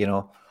think, you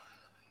know.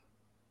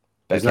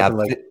 There's nothing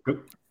like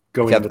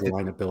going into the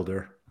lineup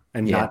builder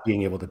and not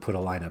being able to put a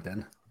lineup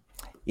in.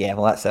 Yeah,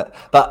 well, that's it.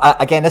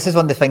 But again, this is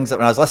one of the things that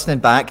when I was listening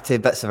back to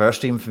bits of our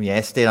stream from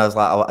yesterday, I was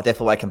like, I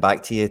definitely want to come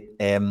back to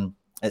you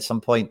at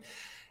some point,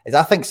 is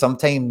I think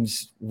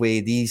sometimes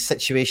with these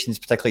situations,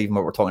 particularly even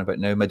what we're talking about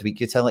now, midweek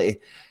utility,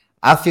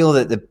 I feel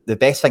that the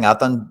best thing I've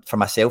done for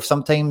myself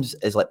sometimes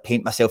is like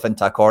paint myself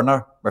into a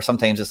corner, where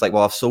sometimes it's like,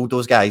 well, I've sold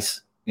those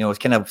guys. You know, it's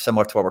kind of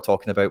similar to what we're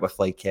talking about with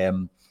like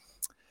the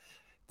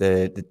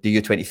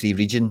U23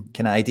 region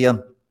kind of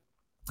idea.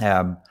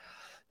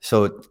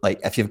 So like,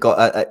 if you've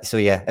got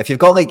if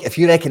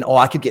you reckon,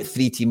 I could get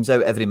 3 teams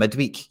out every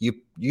midweek,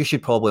 you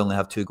should probably only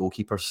have 2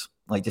 goalkeepers,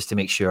 like, just to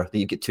make sure that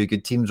you get 2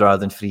 good teams rather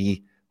than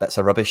 3 bits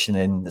of rubbish. And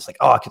then it's like,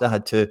 I could have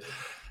had 2.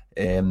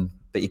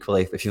 But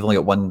equally, if you've only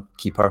got 1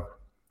 keeper,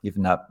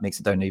 even that makes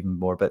it down even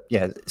more. But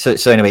yeah, so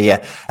anyway,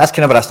 yeah, that's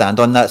kind of where I stand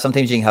on that.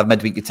 Sometimes you can have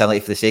midweek utility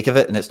for the sake of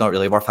it, and it's not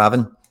really worth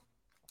having.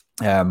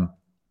 But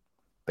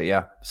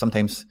yeah,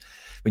 sometimes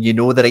when you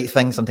know the right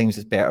thing, sometimes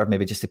it's better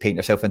maybe just to paint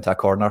yourself into a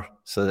corner,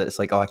 so that it's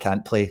like, I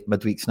can't play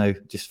midweeks now,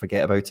 just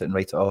forget about it and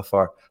write it off,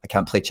 or I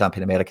can't play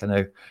Champion America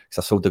now because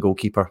I sold the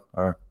goalkeeper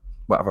or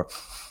whatever.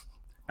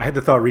 I had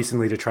the thought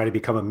recently to try to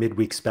become a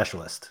midweek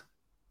specialist.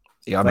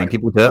 Yeah, I mean,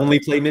 people do it. Only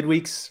play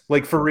midweeks,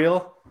 like, for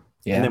real.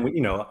 Yeah. And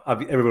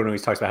then everyone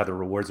always talks about how the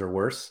rewards are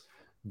worse,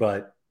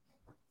 but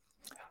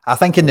I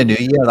think in the new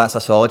year that's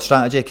a solid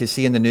strategy, because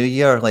see, in the new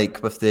year,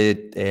 like with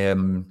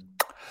the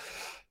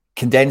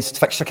condensed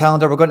fixture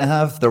calendar we're going to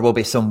have, there will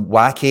be some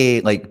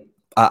wacky, like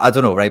I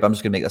don't know, right? But I'm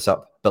just going to make this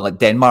up. But like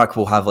Denmark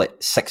will have like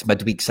 6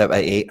 midweeks out of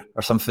 8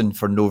 or something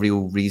for no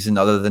real reason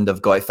other than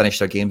they've got to finish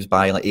their games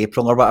by like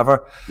April or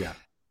whatever. Yeah.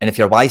 And if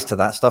you're wise to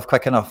that stuff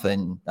quick enough,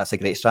 then that's a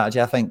great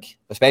strategy, I think.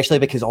 Especially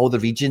because all the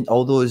region,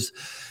 all those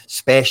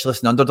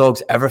specialists and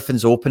underdogs,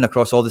 everything's open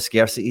across all the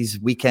scarcities,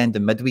 weekend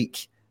and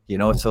midweek.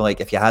 So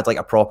like if you had like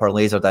a proper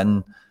lasered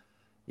in,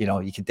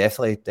 you could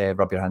definitely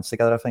rub your hands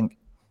together, I think.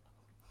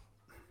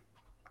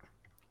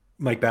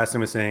 Mike Baston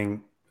was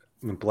saying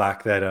in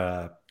Black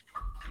that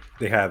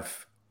they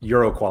have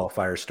Euro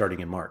qualifiers starting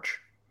in March.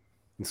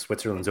 And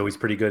Switzerland's always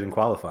pretty good in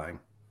qualifying.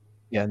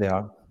 Yeah, they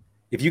are.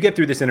 If you get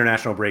through this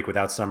international break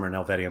without Summer and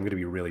Helvetia, I'm going to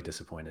be really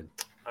disappointed.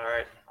 All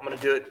right, I'm going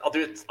to do it. I'll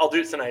do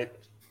it tonight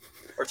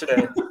or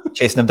today.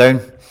 Chasing them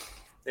down.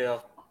 Yeah.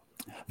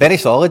 Very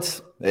solid.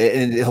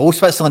 The whole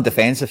Switzerland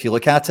defense, if you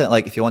look at it,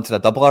 like if you wanted a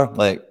doubler,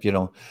 like,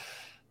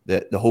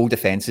 the whole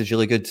defense is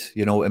really good,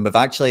 and we've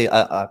actually,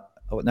 now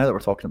that we're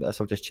talking about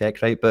this, I'll just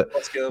check, right? But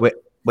let's go.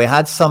 We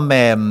had some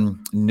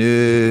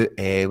new,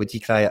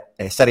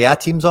 Serie A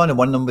teams on, and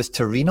one of them was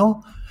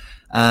Torino.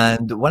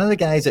 And one of the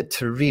guys at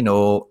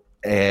Torino,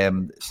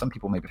 some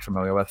people might be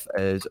familiar with,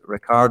 is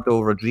Ricardo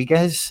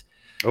Rodriguez.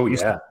 Oh,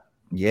 yeah.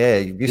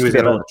 He was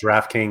that old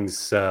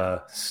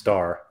DraftKings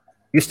star.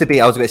 Used to be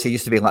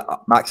like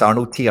Max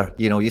Arnold tier.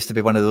 Used to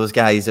be one of those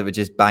guys that would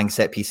just bang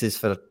set pieces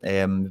for,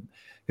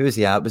 who was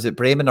he at? Was it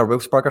Bremen or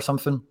Wolfsburg or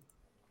something? And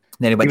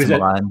then he went to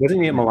Milan.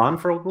 Wasn't he at Milan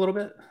for a little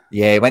bit?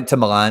 Yeah, he went to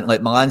Milan.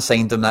 Like Milan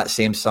signed him that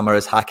same summer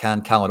as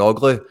Hakan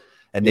Çalhanoğlu,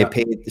 and they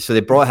paid. So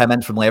they brought him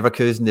in from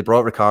Leverkusen. They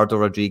brought Ricardo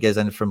Rodriguez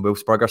in from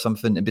Wolfsburg or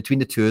something. And between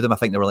the two of them, I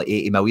think they were like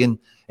 80 million.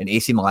 And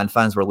AC Milan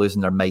fans were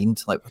losing their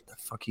mind. Like, what the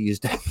fuck are you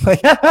doing?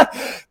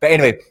 But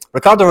anyway,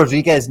 Ricardo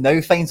Rodriguez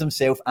now finds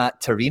himself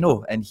at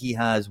Torino, and he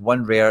has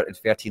 1 rare and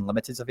 13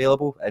 limiteds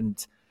available.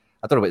 And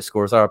I don't know what his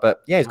scores are,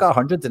 but yeah, he's got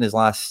 100 in his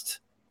last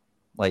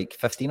like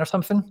 15 or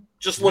something.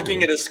 Just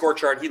looking at his score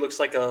chart, he looks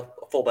like a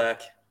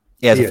fullback.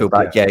 Yeah, he's a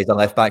fullback. Yeah, he's a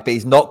left back, but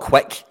he's not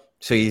quick,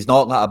 so he's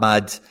not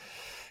like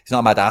he's not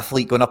a mad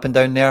athlete going up and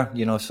down there,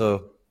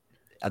 So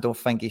I don't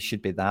think he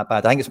should be that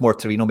bad. I think it's more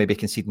Torino maybe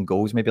conceding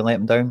goals, maybe let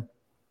him down.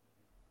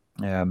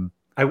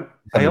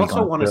 I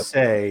also want to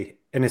say,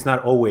 and it's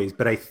not always,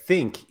 but I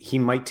think he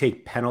might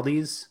take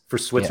penalties for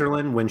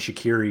Switzerland when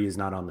Shaqiri is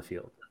not on the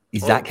field.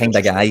 He's that kind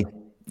of guy.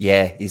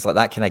 Yeah, he's like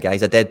that kind of guy.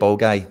 He's a dead ball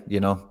guy,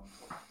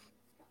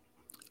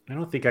 I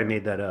don't think I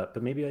made that up,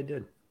 but maybe I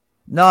did.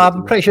 No,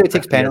 I'm pretty sure he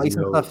takes penalties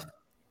and stuff.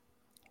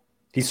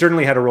 He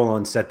certainly had a role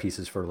on set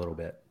pieces for a little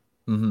bit.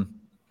 Mm-hmm.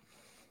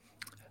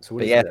 So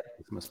what is that?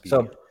 This must be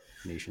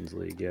Nations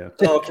League, yeah.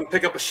 Oh, can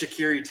pick up a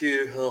Shaqiri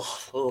too.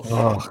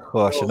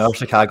 Gosh, another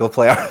Chicago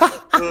player.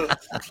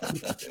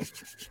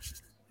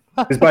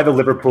 Just buy the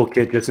Liverpool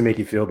kit just to make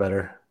you feel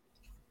better.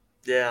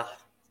 Yeah.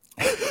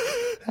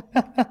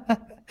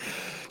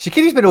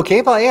 Shaqiri's been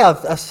okay, but yeah,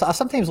 I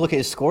sometimes look at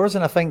his scores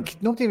and I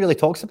think nobody really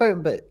talks about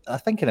him, but I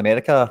think in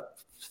America,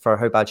 for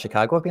how bad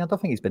Chicago have been, I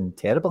don't think he's been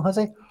terrible, has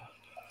he?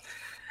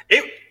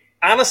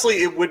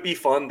 Honestly, it would be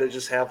fun to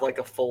just have like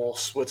a full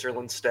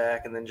Switzerland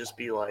stack and then just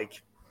be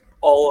like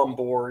all on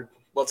board.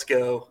 Let's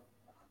go.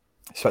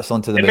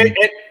 Switzerland to the moon.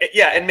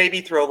 And maybe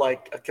throw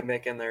like a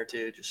Kimmich in there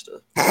too, just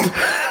to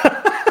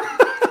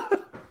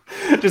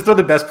just throw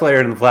the best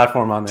player in the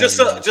platform on there.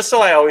 Just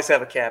so I always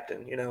have a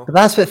captain, But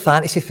that's what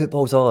fantasy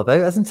football's all about,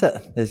 isn't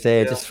it? Is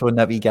just throwing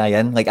that wee guy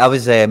in. Like I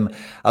was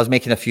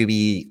making a few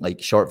wee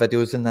like short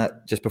videos in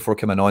that just before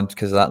coming on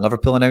because of that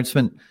Liverpool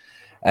announcement,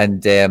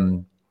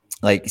 and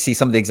like see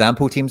some of the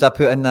example teams I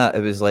put in that.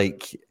 It was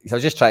like I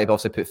was just trying to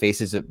also put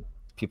faces that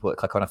people that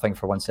click on a thing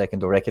for 1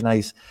 second will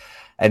recognise.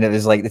 And it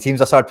was like the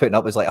teams I started putting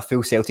up was like a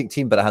full Celtic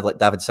team, but I had like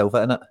David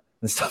Silva in it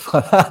and stuff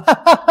like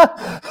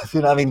that.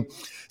 You know what I mean?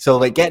 So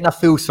like getting a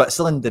full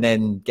Switzerland and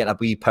then getting a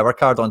wee power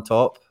card on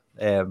top.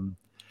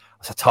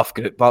 It's a tough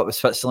group, but with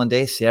Switzerland,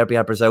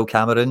 Serbia, Brazil,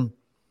 Cameroon.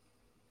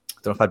 I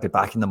don't know if I'd be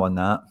backing them on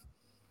that.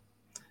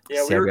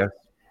 Yeah, Serbia.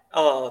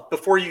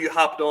 Before you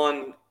hopped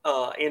on,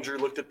 Andrew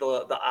looked at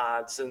the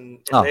odds, and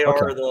they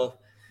are they're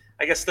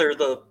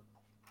the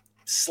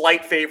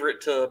slight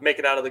favorite to make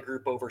it out of the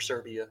group over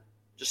Serbia.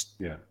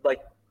 Just like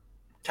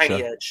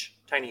tiny edge.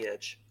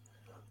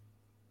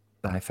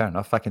 Fair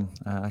enough. I can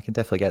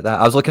definitely get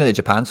that. I was looking at the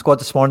Japan squad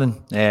this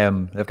morning.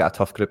 They've got a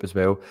tough group as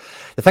well.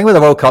 The thing with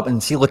the World Cup,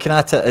 and see, looking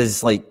at it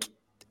is like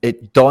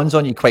it dawns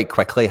on you quite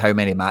quickly how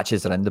many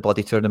matches are in the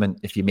bloody tournament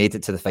if you made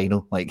it to the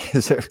final. Like,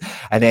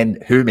 and then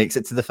who makes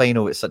it to the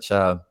final? It's such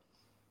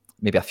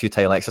maybe a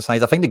futile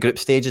exercise. I think the group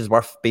stage is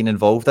worth being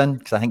involved in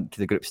because I think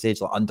the group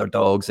stage, like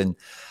underdogs, and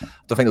I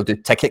don't think they'll do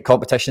ticket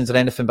competitions or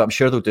anything, but I'm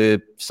sure they'll do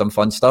some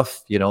fun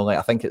stuff. Like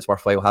I think it's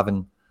worthwhile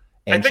having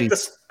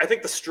entries. I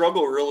think the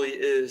struggle really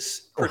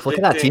is look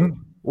at that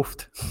team.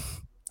 Oofed.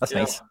 That's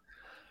nice.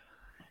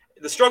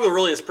 The struggle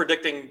really is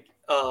predicting.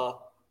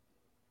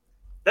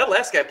 That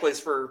last guy plays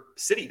for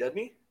City, doesn't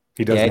he?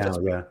 He does Yeah, now,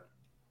 yeah.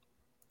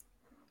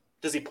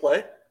 Does he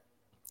play?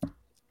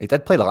 He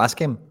did play the last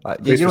game.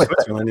 Plays for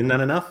Switzerland, isn't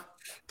that enough?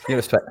 I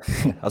was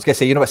going to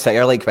say, you know what City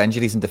are like for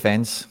injuries and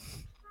defence?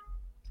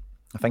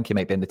 I think he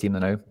might be in the team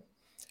now.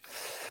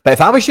 But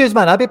if I was you,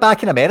 man, I'd be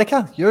back in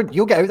America.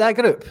 You'll get out of that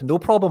group. No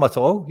problem at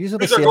all. Who's our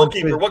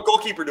goalkeeper? What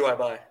goalkeeper do I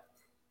buy?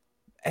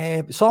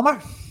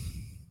 Sommer.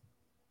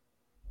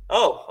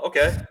 Oh,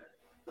 okay.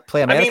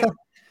 Play America.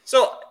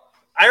 So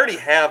I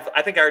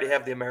think I already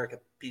have the America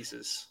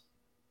pieces.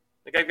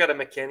 Like I've got a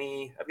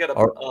McKinney. I've got a.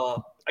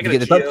 I got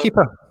the Dutch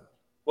keeper.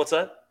 What's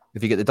that?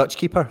 If you get the Dutch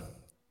keeper.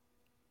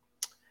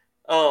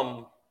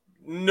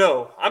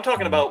 No. I'm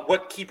talking about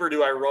what keeper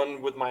do I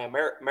run with my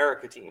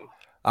America team.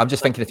 I'm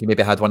just thinking if you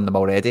maybe had one of them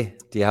already.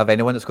 Do you have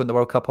anyone that's going to the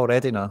World Cup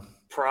already? No.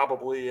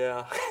 Probably,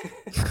 yeah. I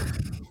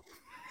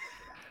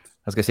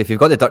was going to say, if you've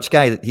got the Dutch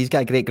guy, he's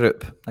got a great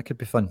group. That could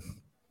be fun.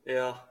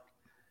 Yeah.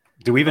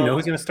 Do we even know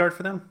who's going to start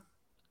for them?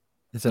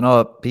 Is it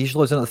not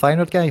Bijlo? Isn't it the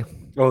Feyenoord guy?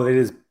 Oh, it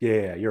is.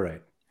 Yeah, you're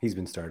right. He's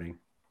been starting.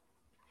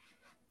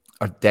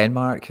 Or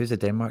Denmark. Who's the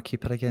Denmark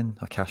keeper again?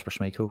 Or Kasper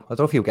Schmeichel. I don't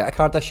know if he'll get a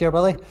card this year,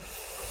 will he?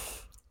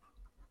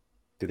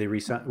 Did they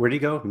resign? Where did he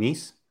go?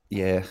 Nice?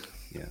 Yeah.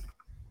 Yeah.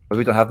 But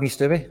we don't have Nice,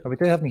 do we? Or we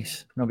do have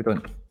Nice? No, we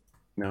don't.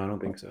 No, I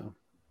don't think so.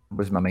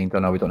 Where's my mind? Oh,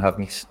 no, we don't have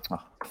Nice.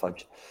 Oh,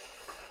 fudge.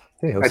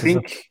 I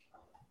think...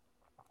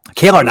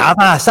 Keylor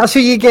Navas, that's who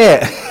you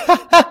get.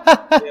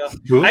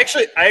 Yeah. I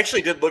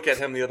actually did look at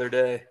him the other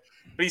day,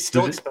 but he's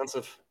still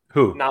expensive.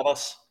 Who?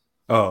 Navas.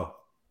 Oh.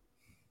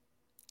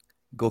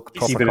 Go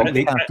proper do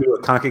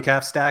a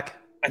CONCACAF stack?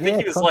 I think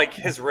he was like,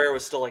 his rare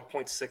was still like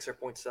 0.6 or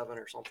 0.7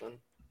 or something.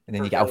 And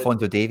then you get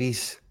Alfonso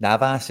Davies,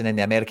 Navas, and then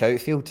the America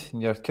outfield,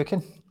 and you're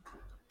cooking.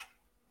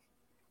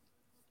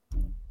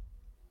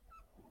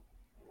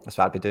 That's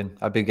what I'd be doing.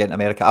 I'd be getting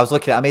America.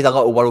 I made a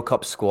little World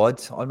Cup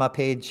squad on my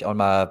page, on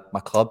my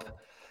club.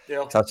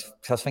 Yeah. So I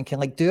was thinking,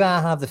 like, do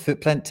I have the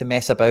footprint to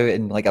mess about?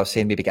 And like I was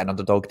saying, maybe get an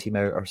underdog team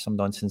out or some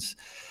nonsense.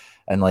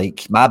 And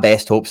like my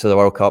best hopes of the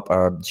World Cup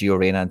are Gio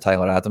Reyna and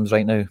Tyler Adams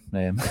right now.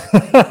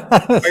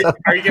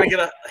 Are you going to get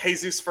a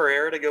Jesus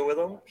Ferreira to go with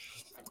them?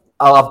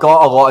 Oh, I've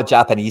got a lot of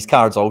Japanese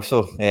cards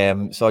also.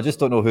 So I just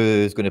don't know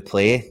who's going to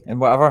play and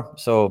whatever.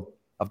 So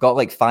I've got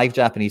like 5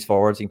 Japanese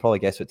forwards. You can probably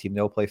guess what team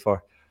they'll play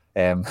for.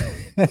 I've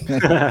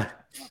got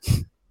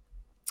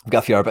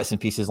a few other bits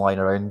and pieces lying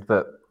around,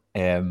 but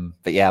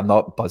yeah, I'm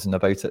not buzzing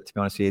about it, to be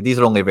honest with you. These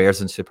are only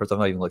rares and supers. I've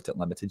not even looked at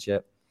limiteds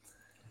yet.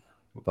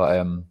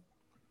 But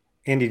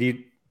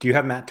Andy, do you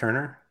have Matt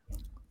Turner?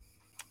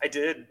 I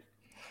did,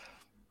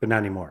 but not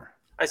anymore.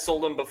 I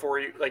sold him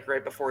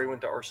right before he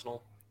went to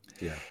Arsenal.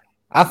 Yeah,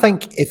 I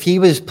think if he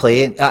was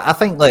playing, I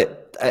think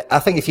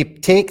if you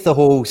take the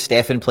whole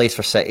Stefan plays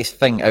for City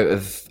thing out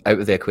of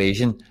the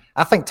equation,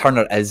 I think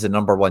Turner is the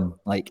number one,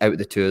 like out of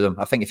the two of them.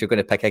 I think if you're going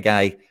to pick a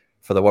guy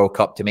for the World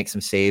Cup to make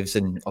some saves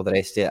and all the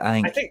rest of it,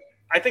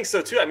 I think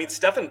so too. I mean,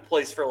 Stefan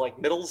plays for like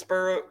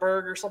Middlesbrough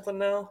or something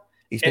now.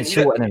 He's been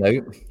so in and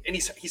out, and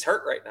he's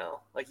hurt right now.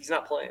 Like he's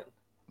not playing.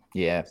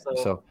 Yeah,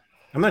 so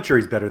I'm not sure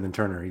he's better than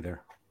Turner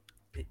either.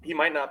 He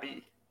might not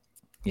be.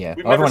 Yeah,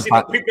 we've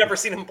never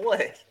seen him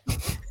play.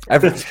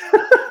 That's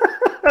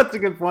a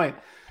good point.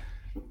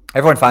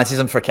 Everyone fancies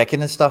him for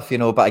kicking and stuff,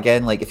 but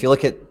again, like if you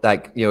look at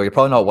like, you're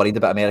probably not worried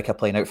about America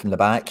playing out from the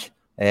back.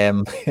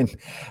 In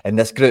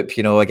this group,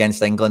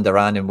 against England,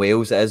 Iran and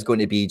Wales, it is going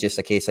to be just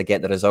a case of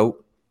get the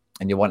result.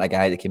 And you want a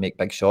guy that can make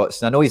big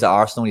shots. And I know he's at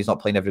Arsenal, he's not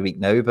playing every week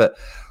now, but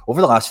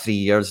over the last 3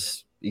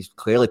 years, he's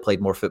clearly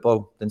played more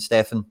football than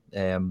Stefan.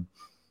 And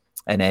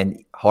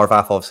then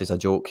Horvath obviously is a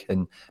joke.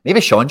 And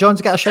maybe Sean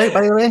John's got a shout,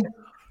 by the way.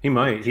 He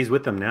might. He's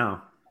with them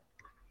now.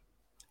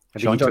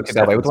 Sean John could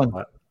be a wild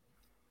one.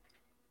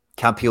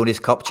 Campiones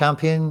Cup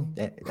champion,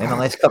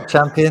 MLS Cup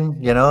champion,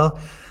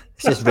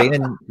 It's just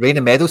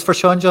raining medals for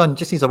Sean John.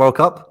 Just needs a World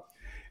Cup.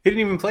 He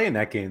didn't even play in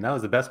that game. That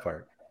was the best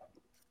part.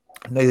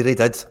 Neither he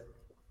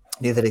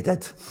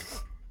did.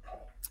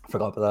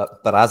 Forgot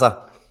about that.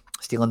 Baraza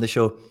stealing the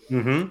show.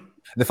 Mm-hmm.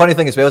 The funny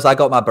thing as well is I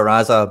got my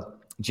Baraza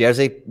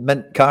jersey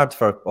mint card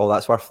for all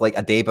that's worth like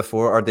a day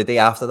before or the day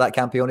after that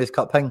Campiones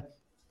Cup thing.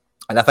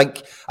 And I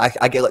think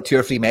I get like 2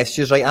 or 3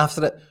 messages right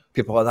after it.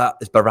 People are like,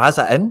 is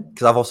Baraza in?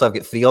 Because I've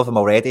got 3 of them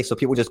already. So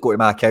people just go to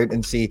my account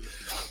and see,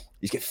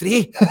 he's got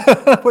 3.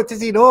 What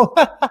does he know?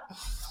 Got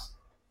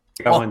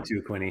one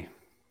too, Quinny.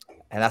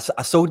 And I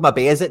sold my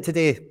Bayazit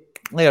today,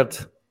 Laird.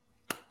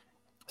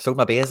 Sold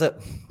my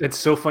Bayazit. It's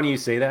so funny you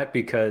say that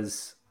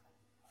because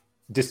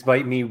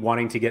despite me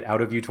wanting to get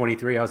out of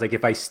U23, I was like,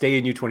 if I stay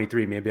in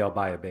U23, maybe I'll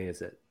buy a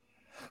Bayazit.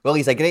 Well,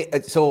 he's a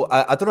great... So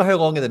I don't know how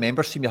long in the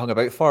members team you hung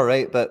about for,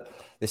 right? But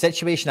the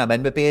situation I'm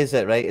in with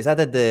Bayazit, right, is I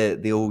did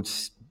the old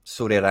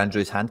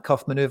SorareAndrews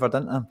handcuff manoeuvre,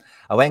 didn't I?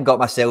 I went and got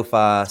myself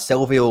a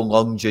Silvio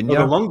Lung Jr. Oh, the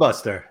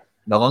Lungbuster.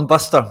 The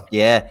Lungbuster,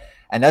 yeah.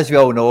 And as we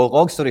all know,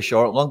 long story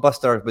short,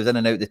 Lungbuster was in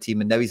and out of the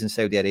team and now he's in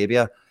Saudi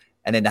Arabia.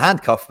 And then the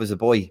handcuff was a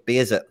boy,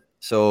 Bayazit.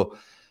 So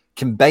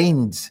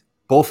combined,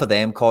 both of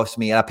them cost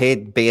me, and I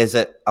paid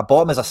Bayazit. I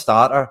bought him as a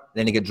starter,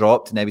 then he got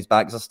dropped, and now he's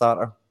back as a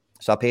starter.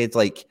 So I paid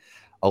like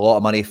a lot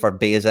of money for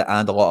Bayazit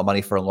and a lot of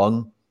money for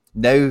Lung.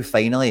 now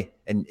finally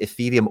in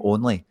Ethereum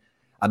only,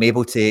 I'm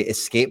able to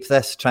escape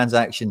this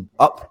transaction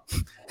up.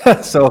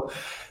 So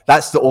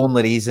that's the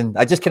only reason.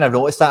 I just kind of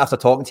noticed that after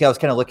talking to you. I was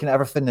kind of looking at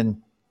everything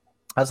and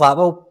I was like,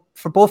 well,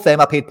 for both of them,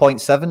 I paid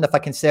 0.7. If I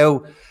can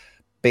sell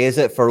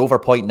Bayezid for over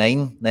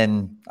 0.9,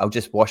 then I'll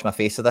just wash my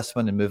face of this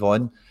one and move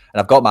on. And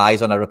I've got my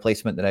eyes on a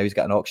replacement that now he's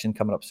got an auction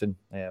coming up soon.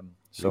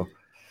 So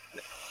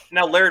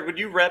now, Laird, would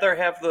you rather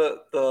have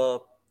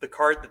the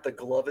card that the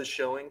glove is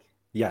showing?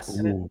 Yes.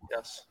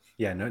 Yes.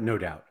 Yeah, no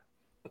doubt.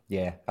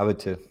 Yeah, I would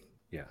too.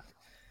 Yeah.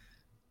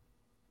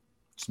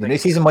 The new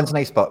season one's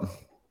nice, but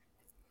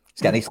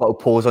he's got a nice little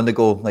pose on the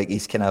go, like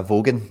he's kind of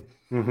voguing.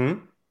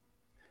 Mm-hmm.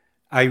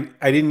 I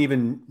didn't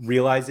even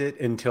realize it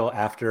until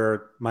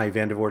after my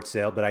Vandevort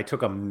sale, but I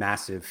took a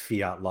massive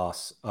fiat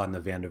loss on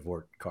the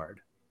Vandevort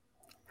card.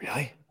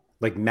 Really?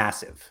 Like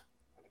massive.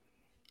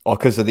 Oh,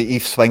 because of the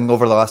ETH swing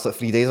over the last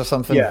 3 days or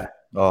something? Yeah.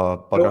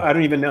 Oh, bugger. Well, I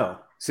don't even know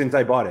since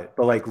I bought it,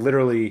 but like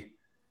literally,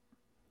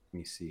 let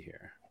me see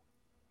here.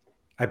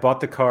 I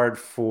bought the card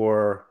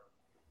for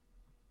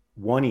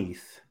 1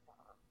 ETH.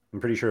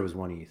 I'm pretty sure it was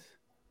 1 ETH.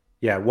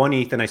 Yeah, 1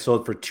 ETH, and I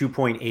sold for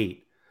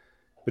 2.8.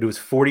 But it was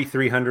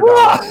 $4,300.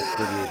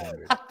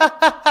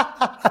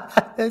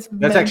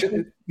 That's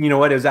actually, you know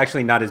what? It was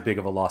actually not as big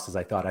of a loss as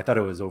I thought. I thought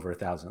it was over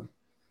 1,000.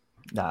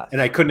 Nah,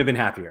 and I couldn't have been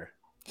happier.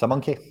 It's a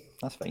monkey.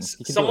 That's fine.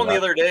 Someone the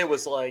other day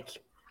was like,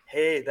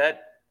 "Hey,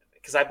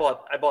 because I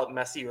bought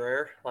Messi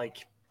Rare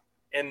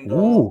and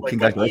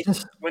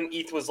congratulations when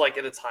ETH was like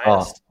at its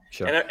highest,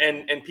 sure.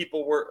 and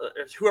people were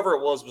whoever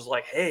it was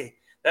like, hey,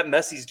 that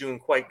Messi's doing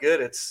quite good.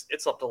 It's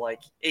up to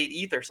like 8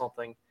 ETH or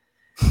something."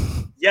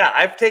 Yeah,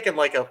 I've taken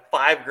like a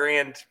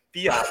 $5,000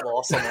 fiat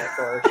loss on that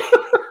card.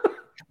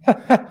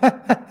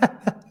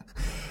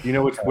 You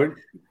know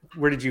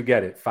where did you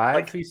get it? 5?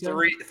 Like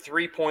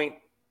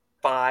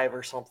 3.5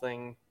 or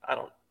something. I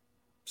don't,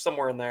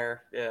 somewhere in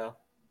there. Yeah.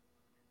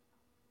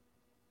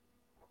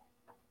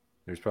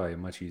 There's probably a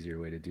much easier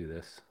way to do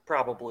this.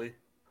 Probably.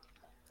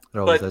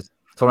 There always is.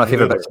 It's one of my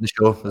favorite bits of the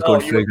show. I was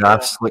going through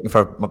graphs looking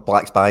for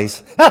Black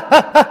Spies.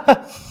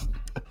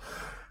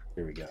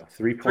 Here we go.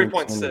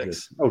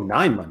 3.6. Oh,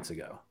 9 months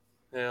ago.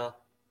 Yeah.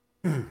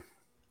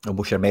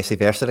 Almost your messy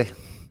versary.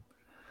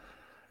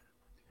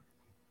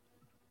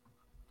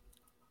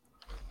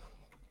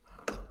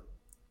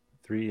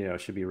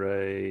 Should be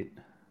right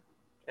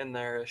in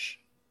there-ish.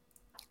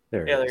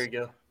 There. Yeah, there you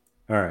go.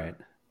 All right.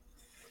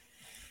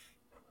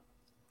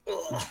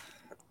 Ugh.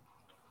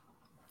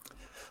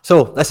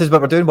 So this is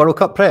what we're doing, World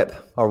Cup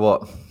prep, or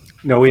what?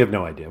 No, we have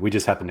no idea. We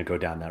just happened to go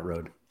down that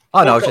road.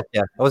 Oh no, I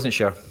wasn't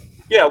sure.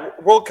 Yeah,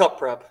 World Cup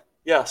prep.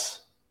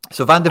 Yes.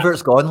 So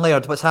Vandevert's gone,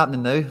 Laird. What's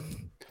happening now?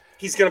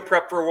 He's going to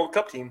prep for a World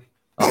Cup team.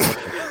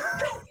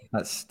 Oh,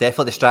 that's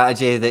definitely the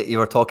strategy that you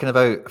were talking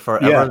about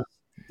forever. Yeah.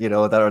 You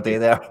know, the other day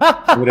there.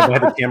 I'm going to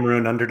have a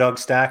Cameroon underdog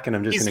stack, and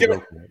I'm just going to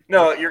go for it.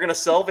 No, you're going to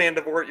sell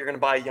Vandevort. You're going to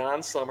buy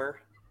Jan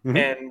Sommer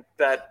and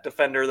that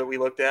defender that we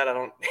looked at. I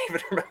don't even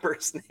remember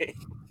his name.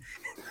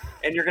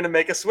 And you're going to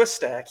make a Swiss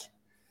stack.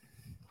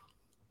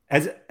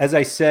 As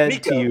I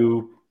said to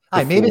you,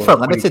 maybe for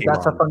limited,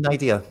 that's a fun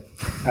idea.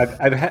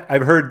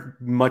 I've heard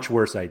much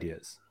worse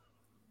ideas.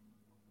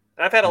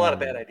 I've had a lot of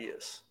bad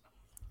ideas.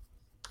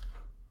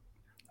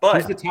 But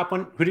who's the top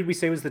one? Who did we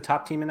say was the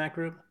top team in that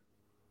group?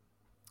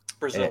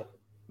 Brazil.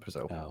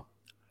 Brazil. Oh.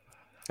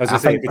 I was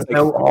going to say, if it's like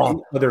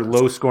other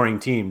low-scoring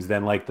teams,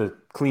 then like the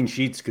clean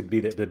sheets could be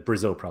that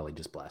Brazil probably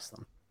just blast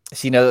them.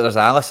 See, now that there's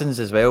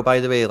Allison's as well, by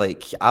the way,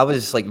 like I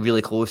was like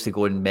really close to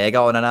going mega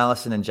on an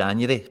Allison in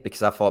January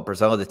because I thought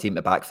Brazil are the team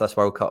to back for this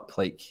World Cup.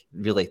 Like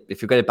really,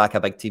 if you're going to back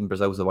a big team,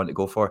 Brazil's the one to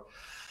go for.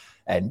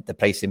 And the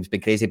price seems been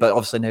crazy. But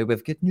obviously now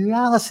we've got new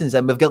Allisons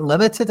and we've got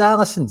limited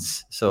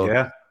Allisons.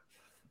 So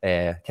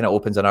kind of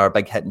opens another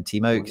big hitting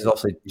team out because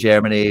obviously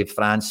Germany,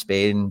 France,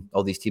 Spain,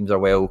 all these teams are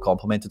well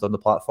complemented on the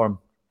platform.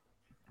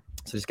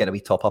 So just get a wee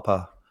top up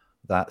of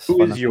that.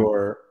 Who is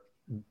your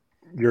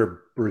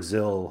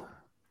Brazil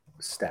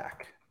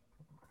stack?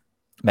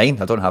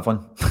 Mine? I don't have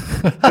one.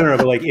 No,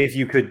 but like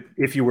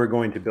if you were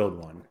going to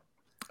build one.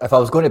 If I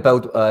was going to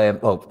build,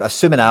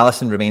 assuming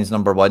Allison remains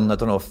number one, I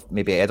don't know if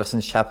maybe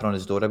Ederson's chapping on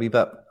his door a wee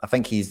bit. I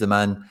think he's the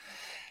man.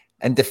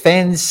 In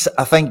defence,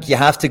 I think you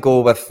have to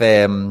go with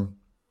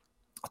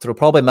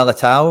probably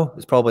Militao.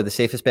 It's probably the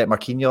safest bet.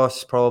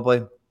 Marquinhos,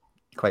 probably.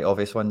 Quite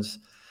obvious ones.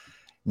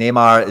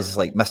 Neymar is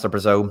like Mr.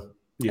 Brazil.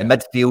 Yeah. In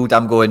midfield,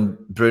 I'm going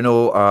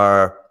Bruno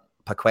or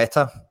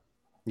Paqueta.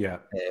 Yeah.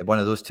 One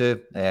of those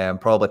two.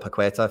 Probably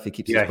Paqueta if he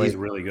keeps his play. He's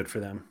really good for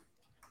them.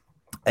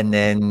 And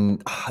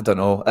then, I don't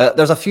know.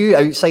 There's a few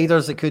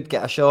outsiders that could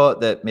get a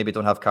shot that maybe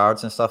don't have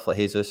cards and stuff, like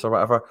Jesus or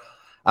whatever.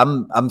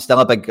 I'm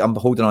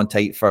holding on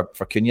tight for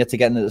Quinny to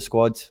get into the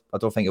squad. I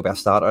don't think he'll be a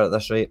starter at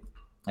this rate.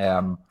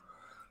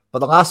 But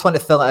the last one to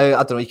fill it out,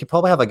 I don't know, you could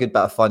probably have a good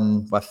bit of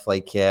fun with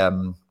like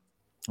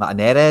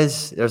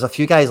Neres. There's a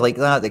few guys like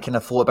that kind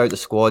of float about the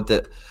squad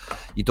that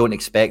you don't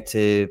expect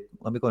to.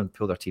 Let me go and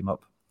pull their team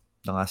up.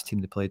 The last team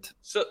they played.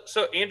 So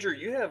Andrew,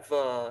 you have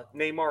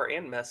Neymar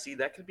and Messi.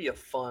 That could be a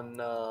fun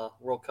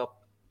World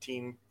Cup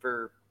team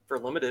for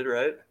limited,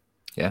 right?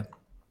 Yeah.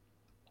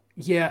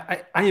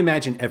 Yeah, I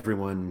imagine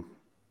everyone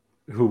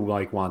who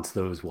like wants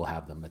those will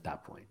have them at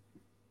that point.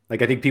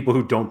 Like I think people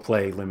who don't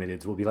play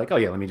limiteds will be like, oh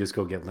yeah, let me just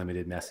go get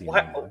limited Messi.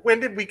 When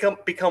did we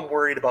become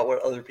worried about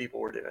what other people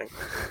were doing?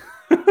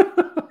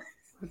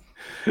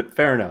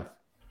 Fair enough.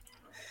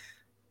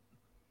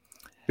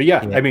 But yeah,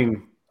 I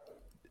mean,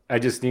 I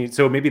just need,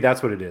 so maybe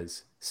that's what it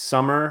is.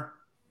 Summer,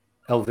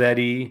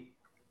 Helvetti,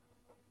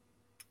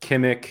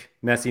 Kimmich,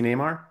 Messi,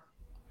 Neymar.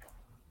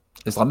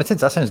 It's limited.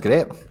 That sounds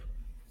great.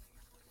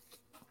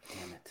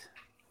 Damn it.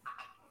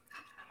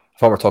 I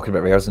thought we were talking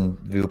about rares and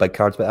real big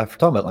cards, but if we're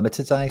talking about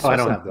limited, I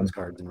don't have those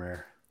cards in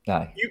rare.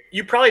 Aye.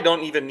 You probably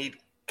don't even need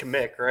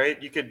Kimmich,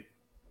 right?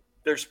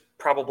 There's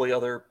probably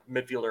other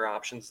midfielder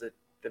options that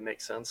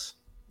make sense.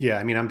 Yeah,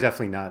 I mean, I'm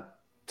definitely not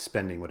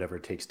spending whatever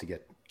it takes to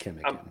get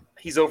Kimmich.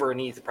 He's over an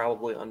ETH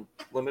probably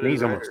unlimited.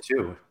 He's almost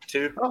two.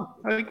 Two? Oh,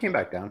 he came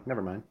back down.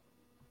 Never mind.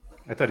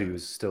 I thought he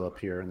was still up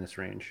here in this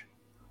range.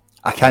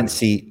 I can't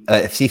see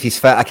if he's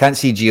fit. I can't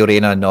see Gio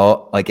Reyna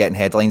not like getting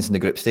headlines in the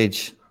group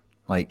stage.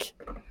 Like,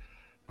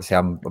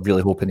 I'm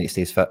really hoping he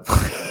stays fit.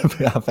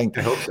 I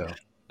hope so.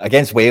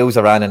 Against Wales,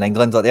 Iran, and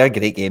England, like, they are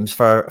great games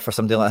for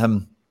somebody like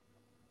him.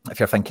 If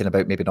you're thinking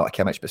about maybe not a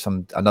Kimmich, but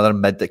another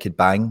mid that could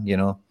bang, you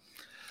know.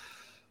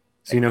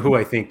 So you know who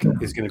I think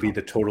is going to be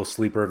the total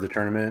sleeper of the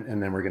tournament,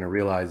 and then we're going to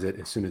realize it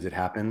as soon as it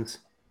happens?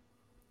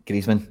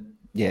 Griezmann.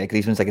 Yeah,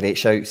 Griezmann's a great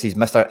shout. He's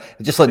Mr.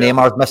 Just like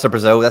Neymar's Mr.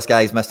 Brazil, this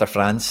guy's Mr.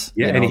 France.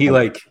 Yeah, and he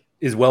like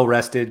is well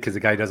rested because the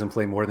guy doesn't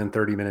play more than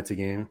 30 minutes a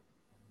game.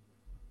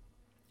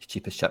 He's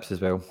cheap as chips as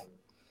well.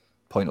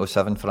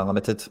 0.07 for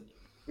unlimited.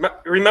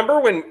 Remember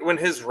when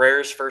his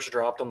rares first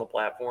dropped on the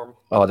platform?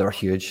 Oh, they were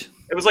huge.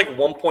 It was like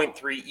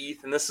 1.3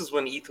 ETH, and this is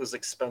when ETH was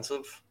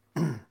expensive.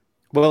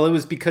 Well, it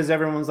was because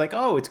everyone was like,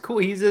 "Oh, it's cool.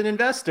 He's an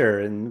investor,"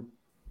 and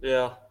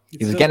yeah,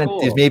 he was getting. Cool.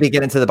 He was maybe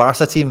getting into the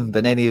Barca team,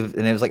 but then he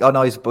was like, "Oh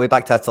no, he's way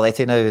back to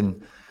Atleti now,"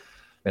 and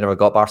we never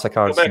got Barca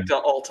cards. Go back to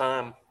all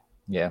time.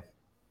 Yeah,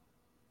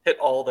 hit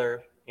all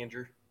there,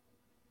 Andrew.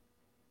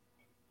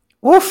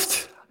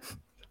 Woofed.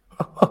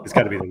 It's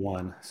got to be the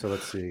one. So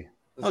let's see.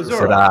 Oh,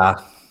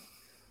 Sorare.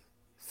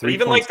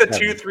 Even like the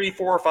 2, 3,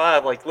 4,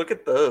 5. Like, look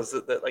at those.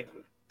 That like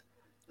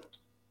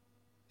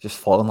just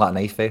falling like a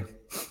knife, eh?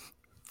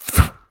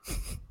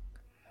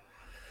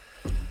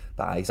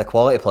 But he's a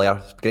quality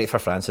player. Great for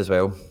France as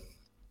well.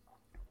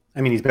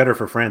 I mean, he's better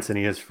for France than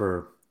he is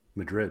for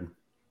Madrid.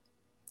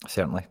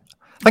 Certainly.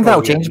 I think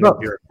that'll change, but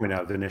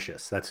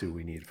Vinicius. That's who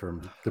we need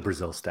from the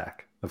Brazil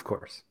stack, of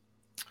course.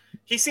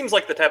 He seems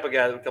like the type of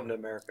guy that would come to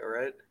America,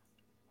 right?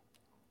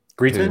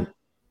 Griezmann?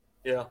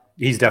 Yeah.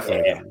 He's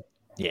definitely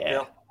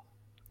yeah.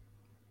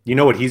 You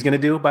know what he's going to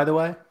do, by the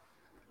way?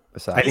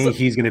 Besides, I think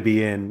he's going to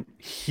be in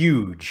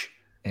huge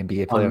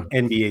NBA player.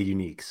 NBA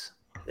uniques.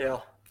 Yeah.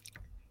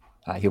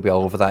 He'll be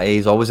all over that.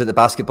 He's always at the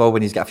basketball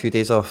when he's got a few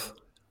days off.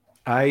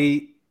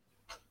 I've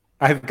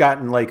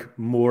gotten like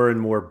more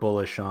and more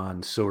bullish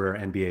on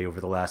Sorare NBA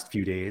over the last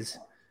few days.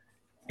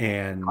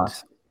 And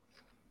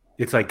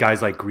it's like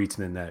guys like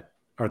Griezmann that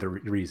are the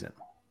reason.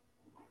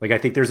 Like, I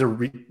think there's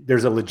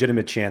a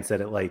legitimate chance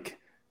that I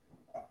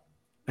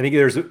think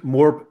there's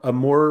a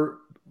more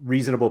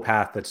reasonable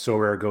path that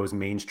Sorare goes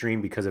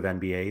mainstream because of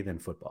NBA than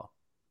football.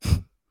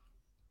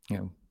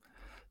 Yeah,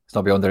 it's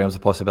not beyond the realms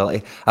of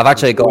possibility. I've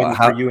actually got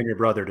for you and your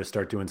brother to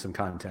start doing some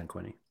content,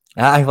 Quinny.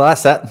 Well,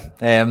 that's it.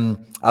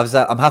 I'm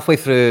halfway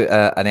through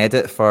an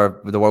edit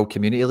for the World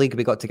Community League.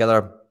 We got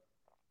together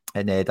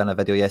and done a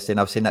video yesterday, and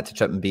I was saying that to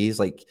Trip and Bees.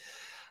 Like,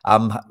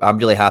 I'm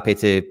really happy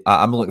to.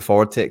 I'm looking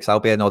forward to it because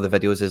I'll be in all the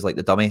videos as like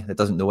the dummy that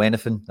doesn't know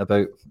anything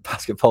about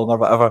basketball or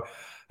whatever,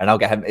 and I'll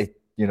get him to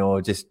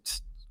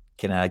just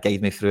kind of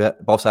guide me through it.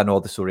 But also, I know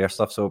all the Sorare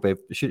stuff, so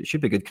it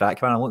should be good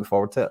crack, man. I'm looking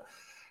forward to it.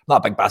 I'm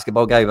not a big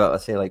basketball guy, but I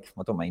say I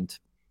don't mind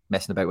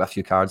messing about with a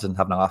few cards and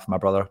having a laugh with my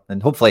brother.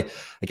 And hopefully,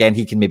 again,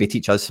 he can maybe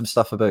teach us some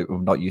stuff about, well,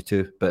 not you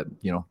two, but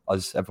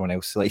us, everyone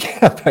else,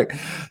 about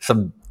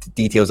some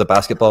details of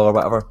basketball or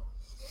whatever.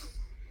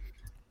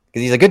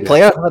 Because he's a good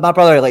player. Like my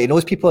brother, he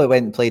knows people that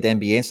went and played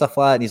NBA and stuff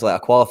like that, and he's like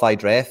a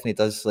qualified ref, and he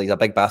does he's a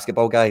big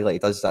basketball guy. Like, he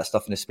does that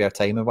stuff in his spare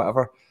time and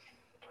whatever.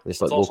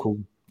 It's like local.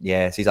 Awesome.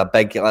 Yeah, so he's a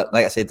big, like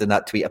I said in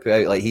that tweet I put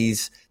out, like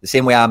he's the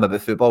same way I am about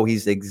football.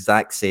 He's the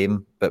exact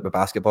same, but with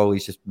basketball,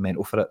 he's just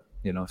mental for it.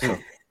 So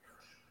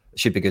it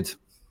should be good.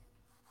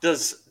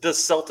 Does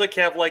Celtic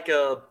have like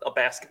a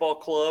basketball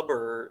club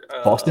or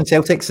Boston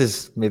Celtics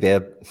is maybe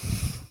a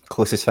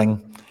closest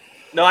thing.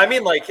 No, I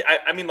mean like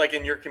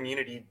in your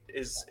community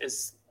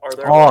are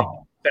there like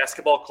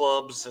basketball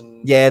clubs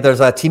and yeah, there's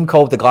a team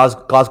called the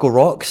Glasgow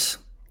Rocks,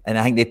 and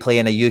I think they play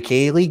in a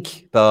UK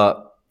league,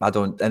 but I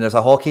don't. And there's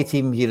a hockey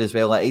team here as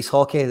well, like ice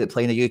hockey, that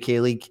play in a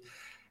UK league.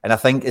 And I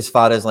think as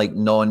far as like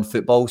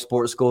non-football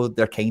sports go,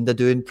 they're kind of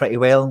doing pretty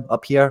well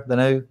up here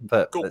now,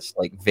 but cool. It's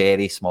like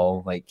very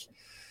small. Like,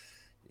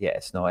 yeah,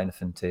 it's not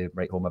anything to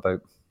write home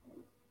about.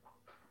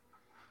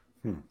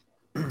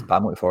 But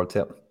I'm looking forward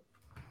to it.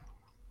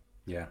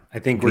 Yeah, I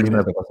think we're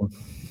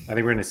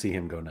going to see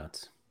him go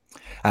nuts.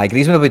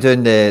 Griezmann will be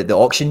doing the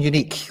auction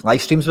unique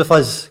live streams with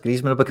us.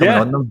 Griezmann will be coming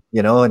on them,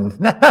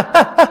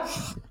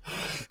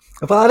 and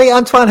But all right,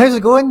 Antoine, how's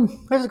it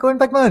going? How's it going,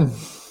 big man?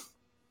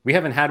 We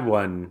haven't had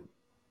one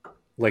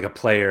like a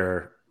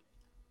player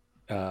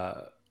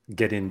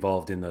get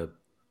involved in the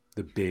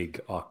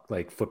big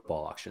like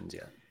football auctions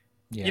yet.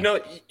 Yeah. You know,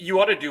 you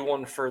ought to do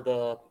one for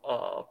the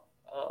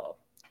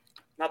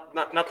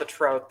not the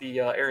Trout,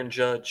 the Aaron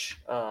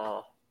Judge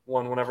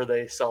one whenever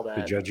they sell that.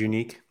 The Judge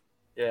Unique?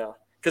 Yeah.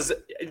 Because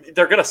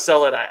they're going to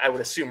sell it, I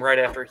would assume, right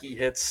after he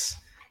hits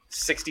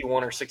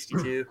 61 or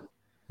 62.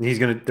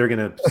 They're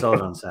gonna sell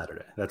it on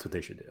Saturday. That's what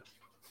they should do.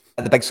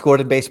 The big score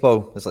in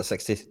baseball is like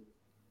 60.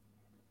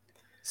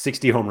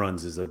 60 home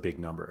runs is a big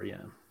number, yeah.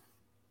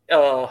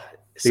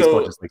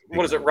 So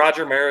what is it?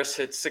 Roger Maris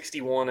hit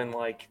 61 in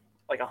like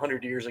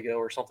 100 years ago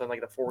or something,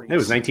 like the 40s. It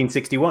was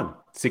 1961.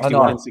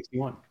 61 and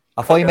 61.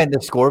 I thought you meant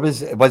the score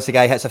was once the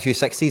guy hits a few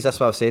 60s. That's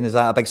what I was saying. Is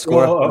that a big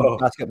score on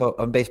basketball,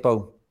 on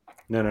baseball?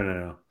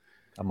 No.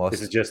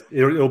 This is just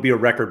it'll be a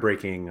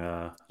record-breaking.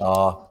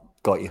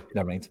 Got you.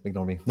 Never mind.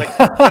 Ignore me. Like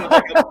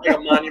a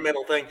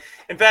monumental thing.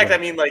 In fact, right.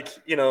 I mean, like,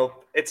 you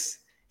know,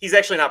 he's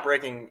actually not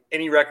breaking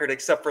any record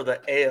except for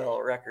the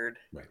AL record.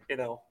 Right. You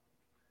know,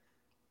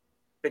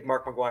 Big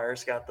Mark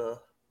McGuire's got the.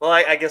 Well,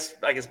 I guess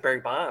Barry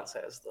Bonds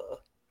has the.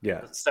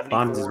 Yeah,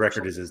 Bonds'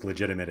 record is as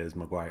legitimate as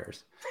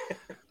McGuire's.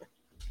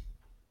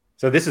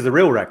 So this is the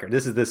real record.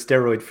 This is the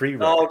steroid-free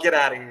record. Oh, get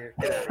out of here!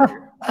 Get out of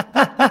here.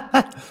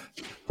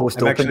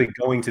 I'm actually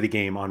going to the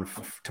game on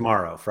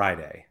tomorrow,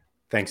 Friday,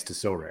 thanks to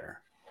Sorare.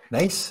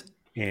 Nice.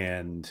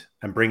 And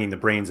I'm bringing the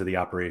brains of the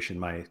operation,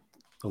 my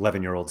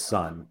 11-year-old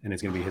son, and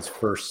it's going to be his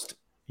first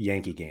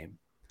Yankee game.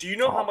 Do you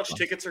know how much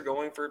tickets are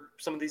going for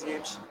some of these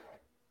games?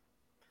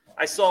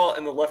 I saw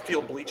in the left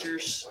field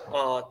bleachers,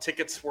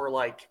 tickets were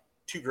like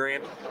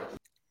 $2,000.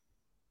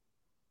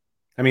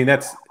 I mean,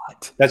 that's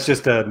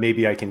just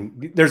maybe I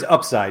can. There's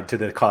upside to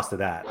the cost of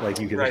that. Like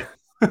you can. Right.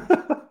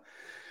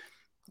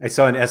 I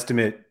saw an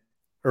estimate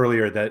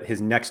earlier that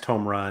his next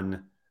home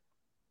run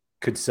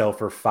could sell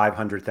for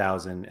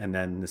 500,000, and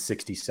then the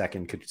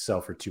 62nd could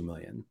sell for $2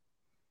 million.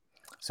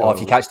 So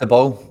if you catch the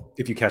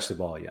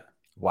ball, yeah.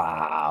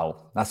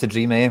 Wow, that's a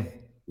dream, eh?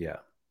 Yeah.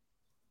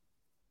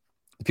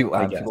 People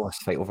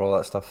must fight over all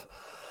that stuff.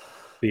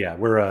 But yeah,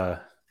 we're.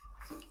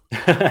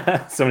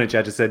 Someone in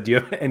chat just said, "Do you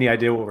have any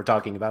idea what we're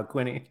talking about,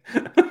 Quinny?"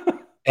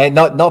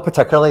 Not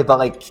particularly, but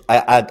like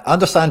I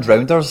understand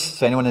rounders.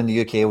 So anyone in the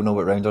UK will know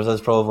what rounders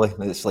is. Probably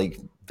it's like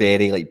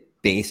very like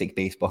basic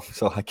baseball.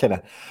 So I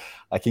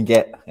can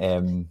get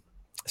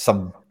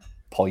some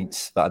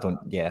points, but I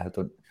don't have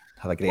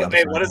a great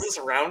understanding. What is this,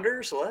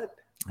 rounders? What?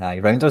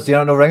 Rounders. Do you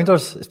not know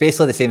rounders? It's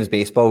basically the same as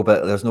baseball,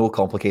 but there's no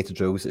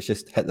complicated rules. It's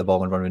just hit the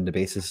ball and run around the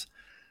bases.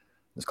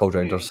 It's called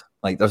rounders.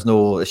 Like there's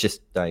no. It's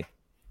just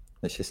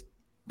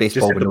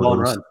baseball. Just hit the ball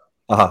and run.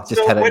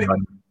 Just hit it and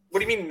run. What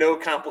do you mean no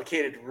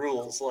complicated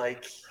rules?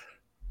 Like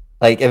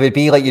it would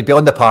be like you'd be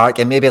on the park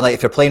and maybe like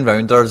if you're playing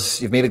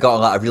rounders, you've maybe got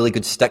like a really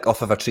good stick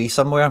off of a tree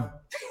somewhere,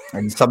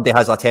 and somebody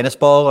has a tennis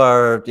ball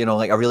or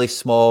like a really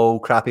small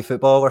crappy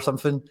football or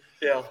something.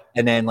 Yeah.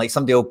 And then like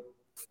somebody will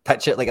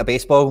pitch it like a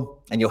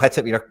baseball, and you'll hit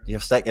it with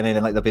your stick, and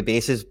then like there'll be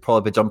bases,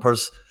 probably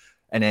jumpers,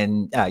 and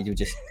then you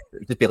just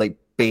be like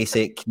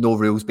basic no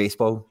rules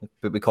baseball,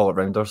 but we call it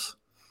rounders.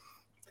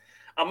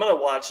 I'm going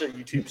to watch a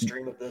YouTube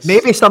stream of this.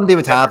 Maybe somebody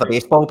would have a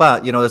baseball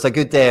bat. There's a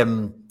good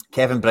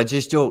Kevin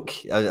Bridges joke.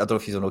 I don't know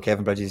if you don't know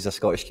Kevin Bridges. He's a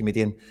Scottish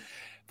comedian.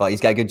 But he's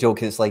got a good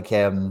joke. It's like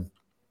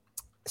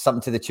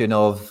something to the tune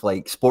of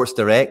like Sports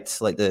Direct,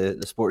 like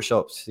the sports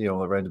shops,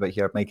 around about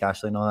here, Mike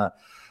Ashley and all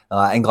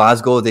that. In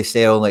Glasgow, they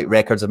sell like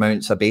records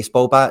amounts of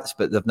baseball bats,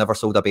 but they've never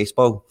sold a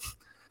baseball.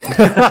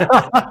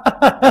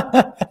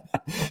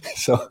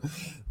 So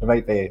there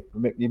might be,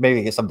 you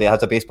maybe get somebody who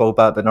has a baseball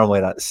bat, but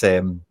normally that's...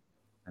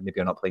 maybe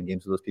you're not playing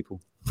games with those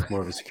people. More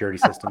of a security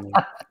system.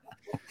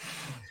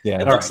 Yeah.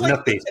 It looks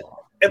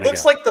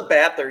like the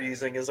bat they're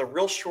using is a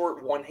real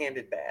short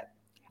one-handed bat.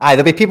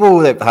 There'll be people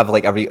that have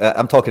like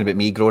I'm talking about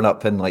me growing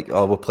up and like,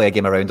 we'll play a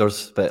game of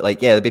rounders. But like,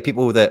 there'll be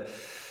people that,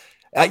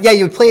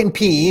 you would play in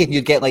PE and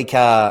you'd get like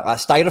a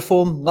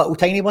styrofoam little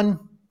tiny one.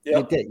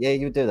 Yep.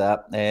 You would do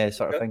that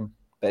sort of thing.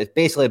 But it's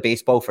basically a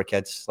baseball for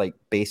kids, like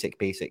basic.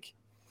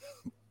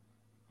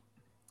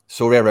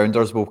 Sorare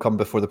rounders will come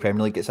before the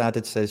Premier League gets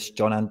added, says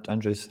John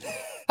Andrews.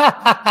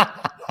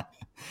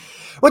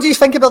 What do you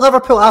think about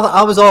Liverpool?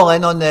 I was all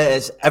in on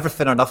it's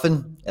everything or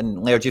nothing,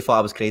 and Laird, you thought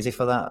I was crazy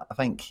for that. I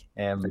think.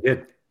 I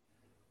did.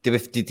 Do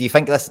you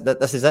think this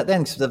is it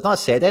then? Because they've not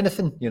said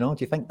anything. Do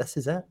you think this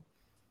is it?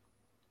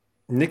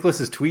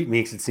 Nicholas's tweet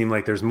makes it seem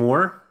like there's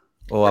more.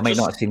 Oh, I might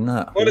not have seen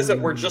that. What is it?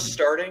 We're just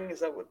starting.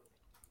 Is that what?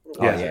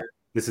 Yeah.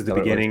 This is the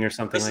beginning or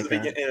something like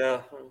that.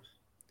 Yeah.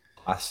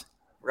 Us.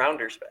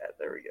 Rounders bad.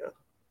 There we go.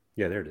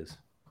 Yeah, there it is.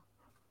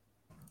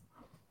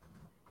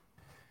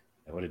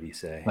 What did he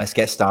say? Let's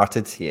get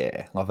started.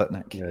 Yeah, love it,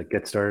 Nick. Yeah,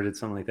 get started,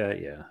 something like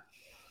that. Yeah.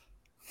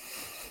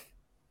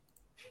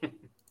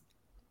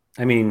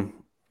 I mean,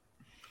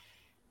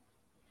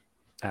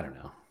 I don't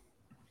know,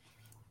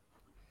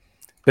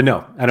 but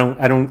no, I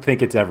don't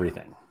think it's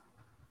everything.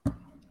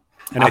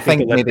 And I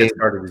think maybe get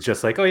started is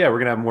just like, oh yeah, we're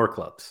gonna have more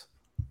clubs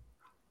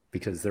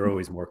because there are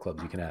always more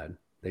clubs you can add.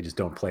 They just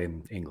don't play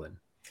in England.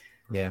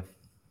 Yeah.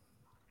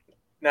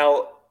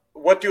 Now,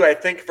 what do I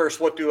think versus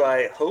what do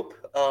I hope?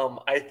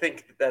 I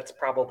think that's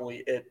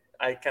probably it.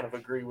 I kind of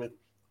agree with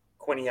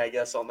Quinny, I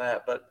guess, on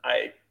that, but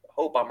I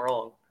hope I'm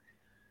wrong.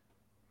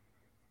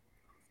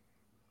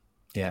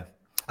 Yeah.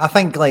 I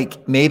think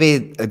like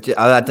maybe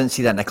I didn't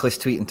see that Nicholas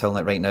tweet until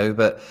like right now,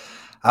 but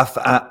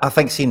I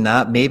think seeing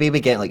that maybe we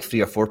get like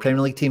 3 or 4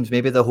 Premier League teams,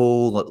 maybe the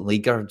whole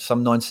league or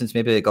some nonsense,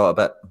 maybe it got a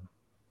bit,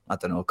 I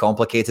don't know,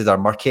 complicated or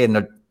murky,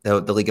 and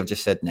the league have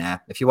just said, nah,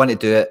 if you want to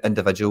do it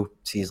individual,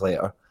 see you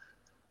later.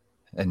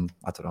 And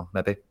I don't know,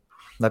 maybe,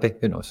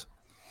 who knows?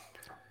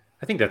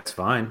 I think that's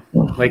fine.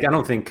 Like, I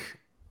don't think.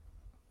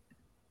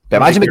 But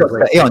imagine we got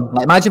City on.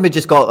 Like,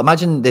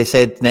 imagine they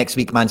said next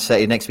week Man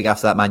City, next week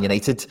after that Man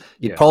United.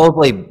 You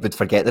probably would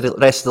forget the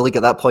rest of the league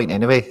at that point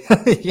anyway.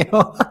 You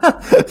know?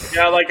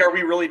 Yeah, like, are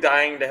we really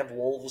dying to have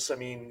Wolves? I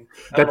mean,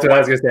 that's what I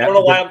was going to say. I don't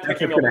know why I'm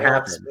picking up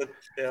Wolves. But,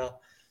 yeah,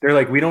 they're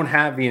like, we don't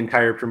have the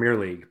entire Premier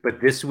League,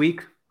 but this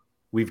week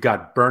we've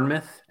got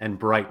Bournemouth and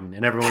Brighton,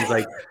 and everyone's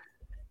like,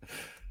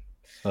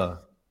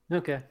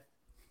 okay,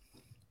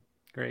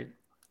 great.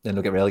 Then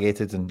they'll get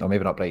relegated, or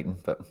maybe not Brighton,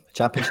 but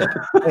Championship.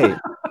 Hey.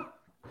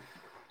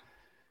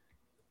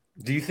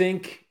 Do you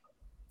think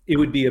it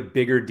would be a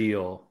bigger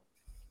deal,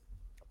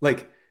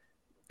 like,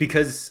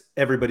 because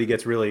everybody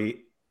gets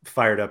really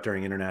fired up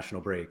during international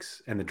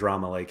breaks and the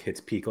drama like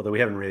hits peak, although we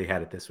haven't really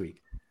had it this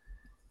week.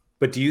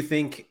 But do you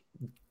think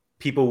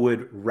people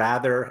would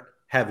rather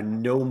have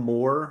no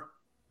more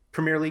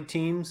Premier League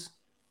teams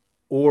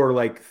or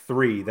like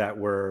 3 that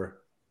were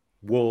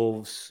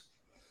Wolves,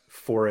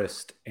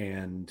 Forest,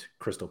 and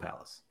Crystal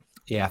Palace?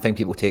 Yeah, I think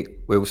people take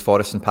Wolves,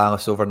 Forest, and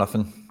Palace over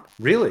nothing.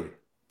 Really?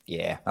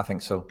 Yeah, I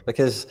think so.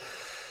 Because,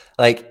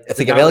 like, if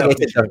they get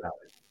relegated,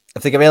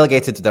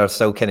 they're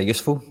still kind of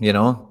useful, you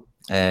know.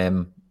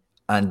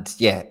 And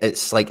yeah,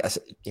 it's like,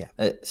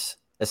 it's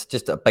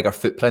just a bigger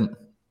footprint.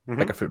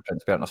 Bigger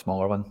footprint's better than a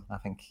smaller one. I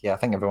think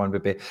everyone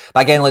would be.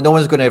 But again, like, no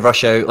one's going to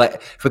rush out. Like,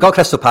 if we got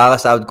Crystal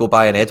Palace, I would go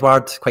buy an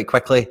Edward quite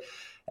quickly.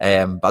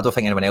 But I don't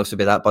think anyone else would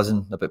be that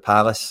buzzing about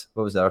Palace.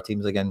 What was the other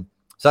teams again?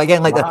 So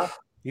again, like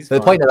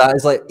the point of that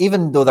is, like,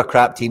 even though they're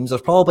crap teams,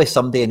 there's probably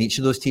somebody in each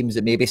of those teams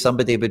that maybe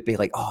somebody would be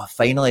like, oh,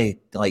 finally,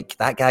 like,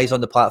 that guy's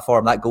on the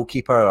platform, that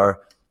goalkeeper,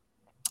 or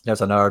there's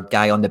another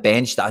guy on the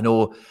bench that I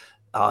know,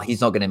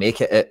 he's not going to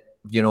make it at,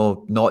 you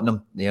know,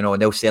 Nottingham, you know,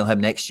 and they'll sell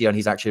him next year and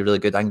he's actually really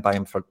good. I can buy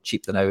him for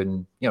cheap now.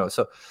 And, you know,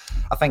 so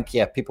I think,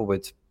 yeah, people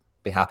would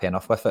be happy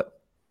enough with it.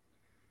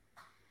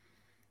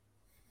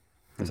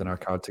 There's another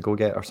card to go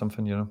get or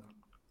something, you know.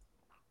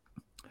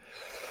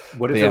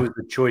 What if it was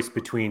the choice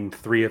between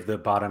 3 of the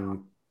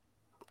bottom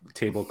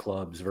table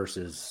clubs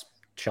versus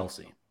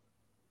Chelsea?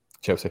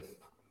 Chelsea.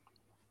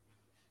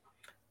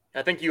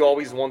 I think you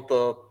always want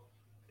the,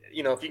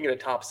 you know, if you can get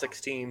a top 6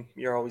 team,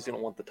 you're always going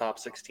to want the top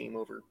 6 team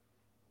over.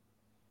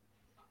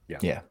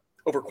 Yeah.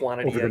 Over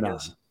quantity, I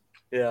guess.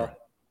 Yeah.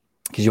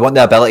 Because you want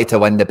the ability to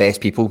win the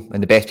best people,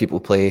 and the best people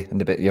play. And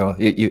you know,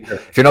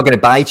 if you're not going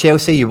to buy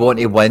Chelsea, you want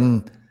to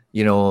win.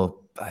 You know,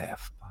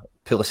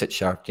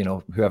 Pulisic or, you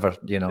know, whoever,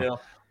 you know,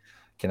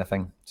 kind of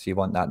thing. So you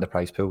want that in the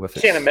prize pool. I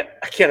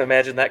can't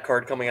imagine that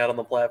card coming out on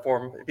the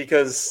platform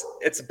because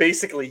it's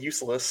basically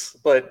useless.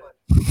 But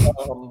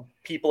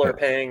people are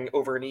paying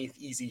over an ETH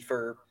easy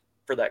for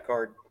that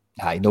card.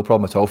 Aye, no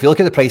problem at all. If you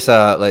look at the price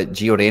of like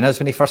Gio Reyna's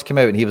when he first came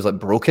out, and he was like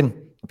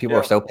broken, people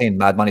were still paying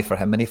mad money for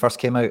him when he first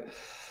came out.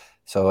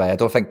 So I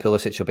don't think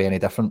Pulisic will be any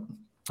different.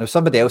 There's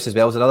somebody else as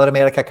well. There's another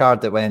America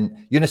card that went.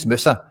 Yunus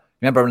Musa.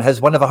 Remember when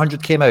his 1 of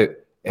 100 came out?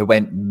 It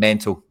went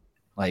mental.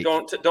 Like,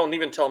 don't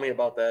even tell me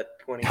about that,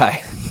 Quinny.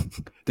 Aye.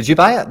 Did you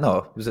buy it?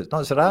 No, was it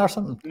not Sorare or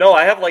something? No,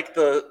 I have like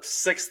the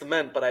 6th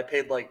mint, but I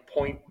paid like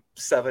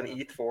 0.7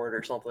 ETH for it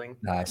or something.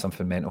 Nah,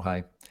 something mental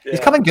high. Yeah. He's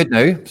coming good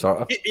now,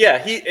 sort of.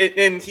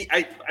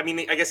 I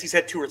mean, I guess he's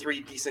had 2 or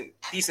 3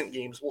 decent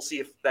games. We'll see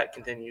if that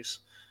continues.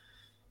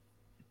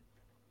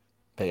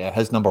 But yeah,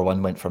 his number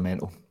 1 went for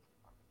mental.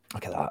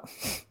 Look at that.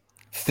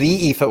 3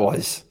 ETH it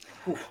was.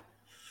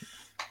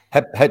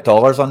 Hit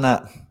dollars on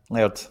that,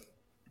 Laird.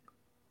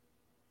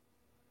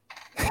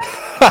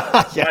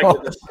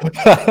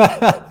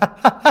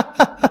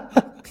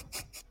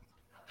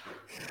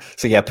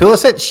 So yeah,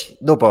 Pulisic,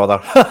 no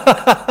bother.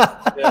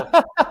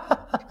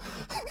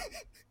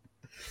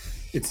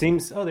 It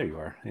seems. Oh, there you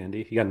are,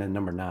 Andy. You got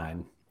number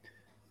 9.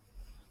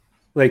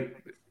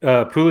 Like,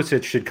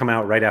 Pulisic should come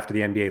out right after the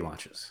NBA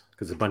launches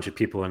because a bunch of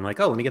people are like,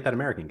 "Oh, let me get that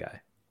American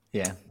guy."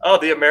 Yeah. Oh,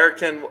 the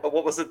American.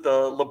 What was it? The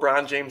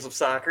LeBron James of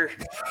soccer.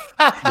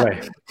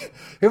 Right.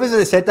 Who was it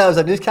that said that? It was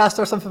a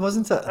newscaster or something,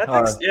 wasn't it?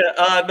 I think,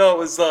 no, it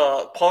was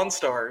Pawn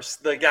Stars.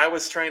 The guy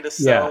was trying to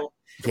sell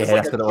like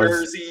a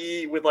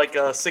jersey with like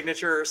a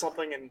signature or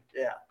something, and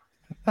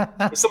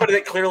it was somebody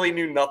that clearly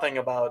knew nothing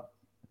about,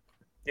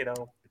 you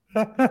know,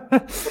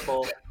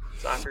 football,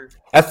 soccer.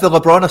 If the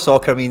LeBron of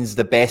soccer means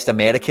the best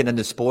American in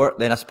the sport,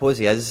 then I suppose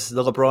he is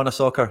the LeBron of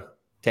soccer,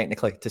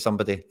 technically, to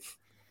somebody.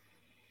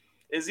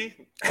 Is he?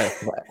 I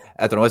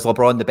don't know. Is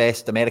LeBron the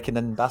best American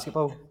in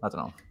basketball? I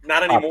don't know.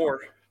 Not anymore.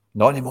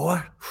 Not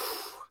anymore?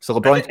 So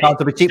LeBron's cards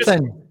will be cheap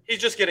then? He's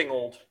just getting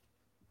old.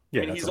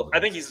 Yeah, I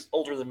think he's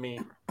older than me.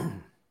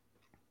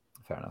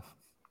 Fair enough.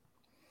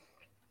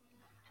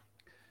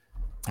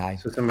 Aye.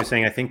 So somebody's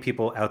saying, I think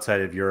people outside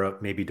of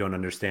Europe maybe don't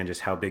understand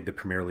just how big the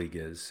Premier League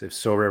is. If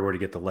Sorare were to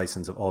get the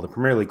license of all the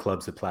Premier League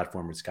clubs, the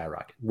platform would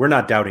skyrocket. We're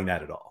not doubting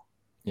that at all.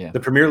 Yeah. The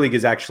Premier League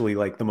is actually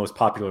like the most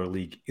popular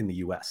league in the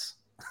US.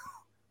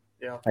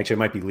 Yeah. Actually, it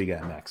might be Liga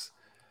MX.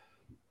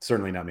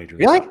 Certainly not Major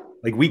League. Really?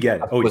 Like we get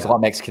it. Oh, There's yeah. a lot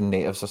of Mexican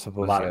natives, I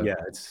suppose.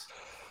 It's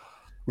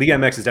Liga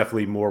MX is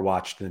definitely more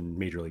watched than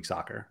Major League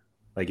Soccer.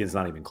 Like it's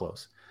not even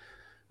close.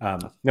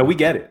 No, we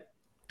get it.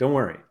 Don't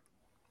worry.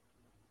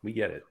 We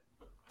get it.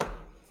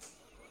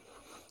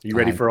 Are you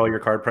ready for all your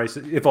card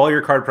prices? If all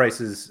your card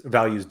prices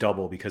values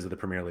double because of the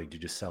Premier League, do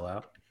you just sell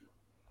out?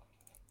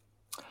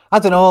 I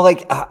don't know.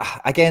 Like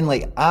again,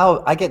 like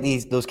I get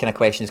those kind of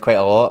questions quite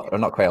a lot, or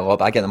not quite a lot,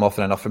 but I get them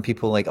often enough from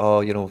people. Like,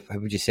 oh, you know, how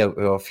would you sell?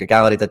 Or if your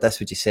gallery did this,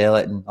 would you sell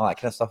it, and all that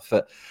kind of stuff.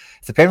 But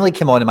if the Premier League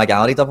came on and my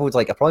gallery doubled,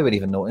 like I probably wouldn't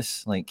even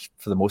notice. Like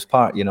for the most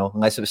part, you know,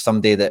 unless it was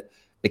someday that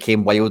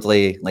became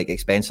wildly like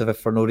expensive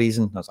for no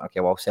reason. I was like,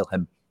 okay, well, I'll sell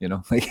him. You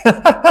know.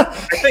 I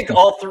think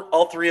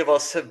all three of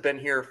us have been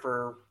here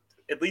for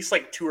at least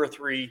like 2 or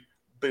 3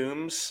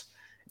 booms.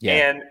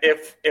 Yeah. And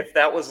if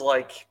that was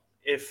like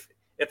if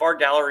our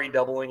gallery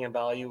doubling in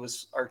value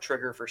was our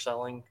trigger for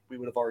selling, we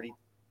would have already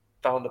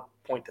found a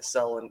point to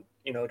sell in,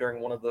 you know,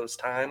 during one of those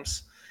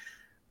times.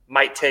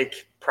 Might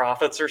take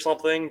profits or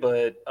something,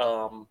 but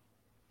I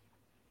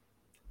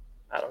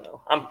don't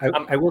know.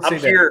 I will say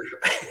here.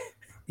 That,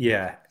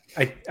 yeah,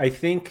 I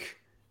think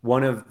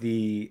one of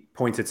the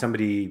points that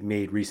somebody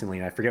made recently,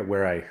 and I forget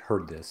where I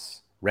heard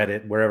this,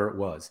 Reddit, wherever it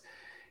was,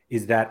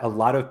 is that a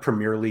lot of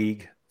Premier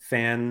League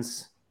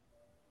fans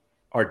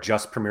are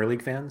just Premier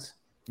League fans.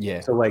 Yeah.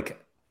 So like,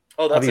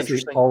 that's obviously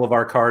interesting. all of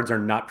our cards are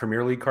not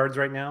Premier League cards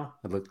right now,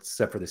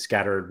 except for the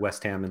scattered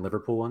West Ham and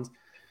Liverpool ones.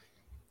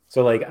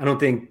 So like, I don't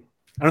think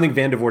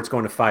Van de Voort's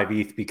going to 5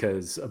 ETH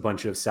because a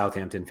bunch of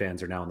Southampton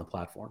fans are now on the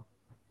platform.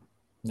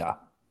 No,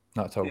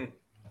 not at all.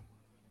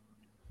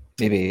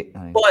 Maybe.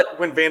 But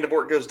when Van de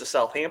Voort goes to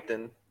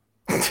Southampton.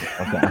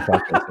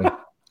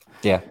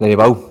 Yeah, there you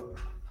go.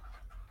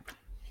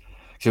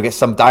 You'll get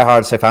some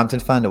diehard Southampton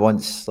fan that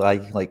wants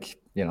like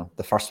you know,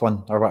 the first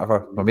one or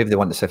whatever, or maybe they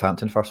want the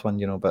Southampton first one,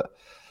 you know. But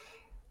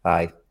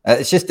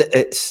it's just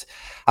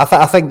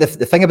I think the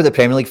thing about the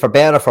Premier League, for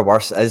better or for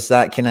worse, is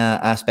that kind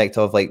of aspect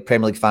of like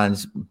Premier League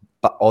fans,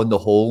 but on the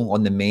whole,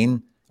 on the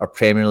main, are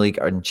Premier League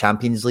and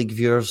Champions League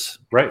viewers,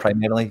 right?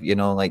 Primarily, you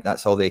know, like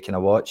that's all they kind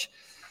of watch.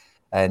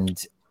 And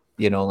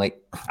you know,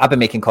 like I've been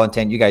making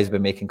content, you guys have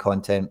been making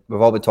content.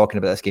 We've all been talking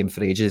about this game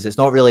for ages. It's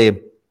not really.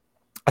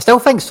 I still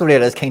think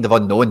Sorare is kind of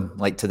unknown,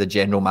 like to the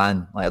general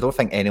man. Like I don't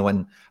think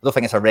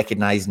it's a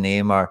recognized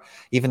name, or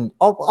even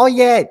oh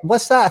yeah,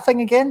 what's that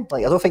thing again?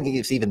 Like I don't think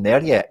it's even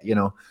there yet, you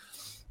know.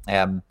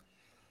 And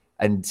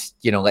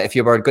you know, like if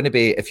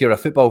you're a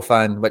football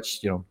fan,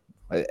 which you know,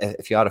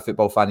 if you are a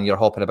football fan and you're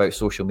hopping about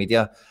social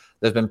media,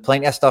 there's been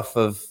plenty of stuff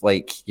of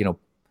like, you know,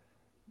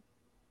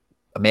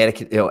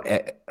 American, you know,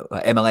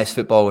 MLS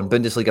football and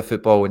Bundesliga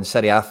football and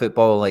Serie A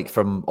football, like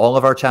from all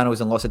of our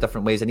channels in lots of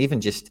different ways, and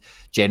even just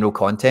general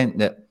content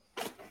that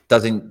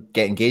doesn't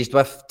get engaged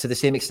with to the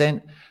same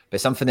extent, but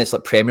something that's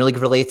like Premier League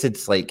related,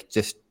 like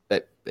just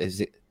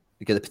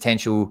you get the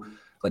potential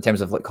in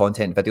terms of like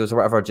content, videos or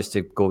whatever, just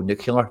to go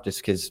nuclear, just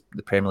because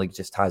the Premier League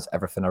just has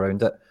everything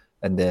around it.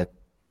 And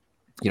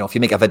you know, if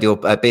you make a video,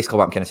 basically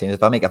what I'm kind of saying is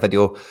if I make a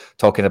video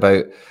talking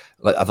about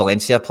like a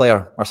Valencia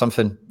player or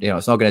something, you know,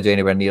 it's not going to do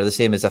anywhere near the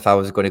same as if I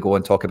was going to go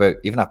and talk about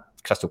even a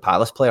Crystal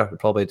Palace player would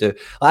probably do.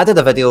 I did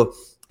a video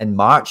in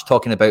March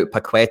talking about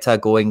Paqueta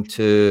going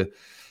to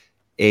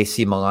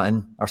AC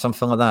Milan or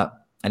something like that.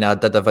 And I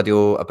did a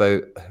video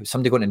about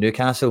somebody going to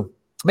Newcastle.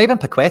 Maybe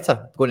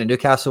Paqueta going to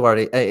Newcastle, or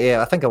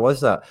I think it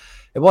was that.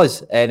 It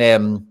was.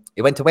 And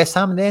he went to West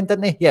Ham in the end,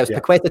 didn't he? Yeah, it was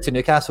Paqueta to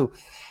Newcastle.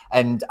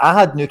 And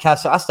I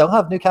still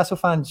have Newcastle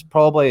fans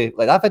probably,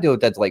 like that video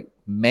did like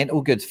mental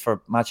good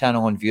for my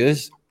channel on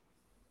views.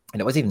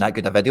 And it wasn't even that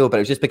good a video, but it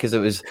was just because it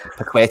was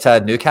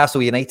Paqueta,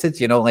 Newcastle United,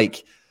 you know,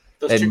 like.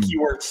 Those two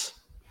keywords.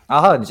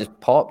 And it just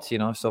popped, you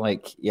know. So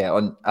like, yeah,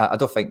 I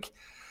don't think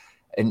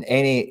in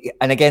any,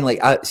 and again, like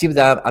I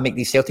make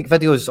these Celtic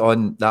videos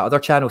on that other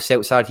channel,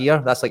 Celts Are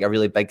Here. That's like a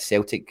really big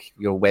Celtic,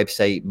 you know,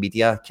 website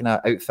media kind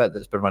of outfit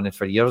that's been running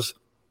for years.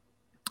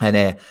 And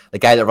the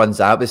guy that runs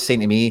that was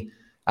saying to me,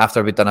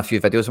 after we'd done a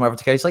few videos and whatever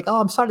together, he's like, oh,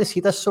 I'm starting to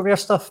see this Sorare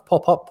stuff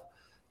pop up,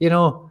 you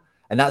know?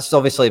 And that's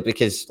obviously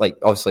because, like,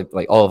 obviously,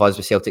 like all of us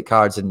with Celtic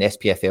cards and the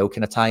SPFL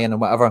kind of tie-in and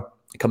whatever,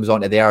 it comes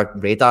onto their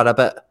radar a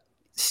bit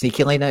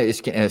sneakily now.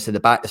 It's in the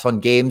back, it's on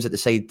games at the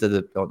side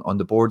of on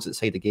the boards at the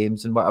side of the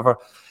games and whatever.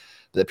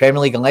 But the Premier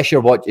League, unless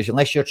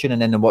you're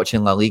tuning in and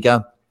watching La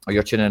Liga, or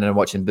you're tuning in and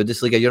watching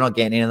Bundesliga, you're not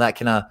getting any of that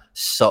kind of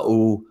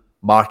subtle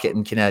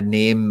marketing kind of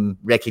name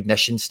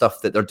recognition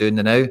stuff that they're doing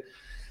now.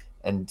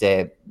 And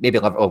maybe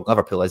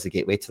Liverpool is the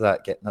gateway to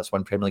that. That's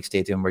one Premier League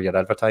stadium where you're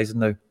advertising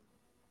now.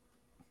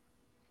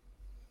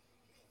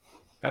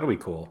 That'll be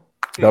cool.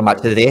 Your match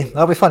of the day.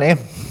 That'll be funny.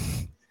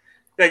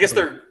 I guess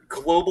they're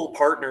global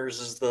partners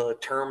is the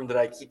term that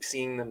I keep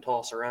seeing them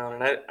toss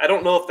around. And I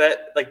don't know if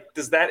that, like,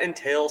 does that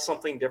entail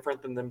something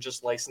different than them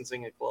just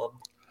licensing a club?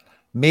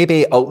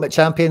 Maybe Ultimate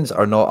Champions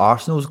are not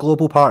Arsenal's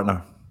global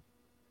partner.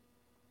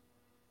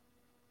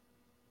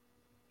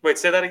 Wait,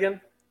 say that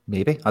again?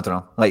 Maybe. I don't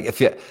know. Like, if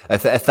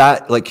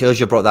that, like, because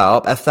you brought that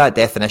up, if that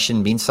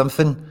definition means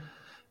something,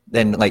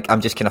 then, like,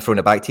 I'm just kind of throwing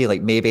it back to you.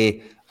 Like,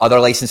 maybe other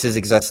licenses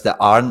exist that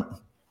aren't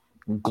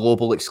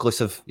global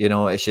exclusive. You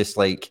know, it's just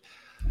like,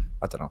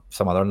 I don't know,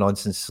 some other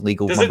nonsense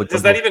legal.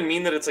 Does that even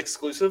mean that it's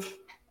exclusive?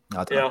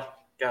 I don't know.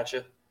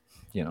 Gotcha.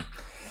 You know,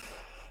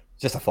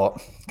 just a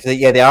thought. Because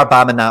yeah, they are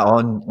bamming that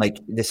on. Like,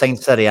 they signed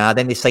Serie A,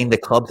 then they signed the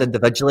clubs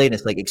individually, and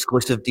it's like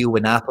exclusive deal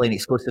with Napoli and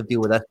exclusive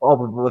deal with this. Oh,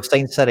 we've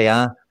signed Serie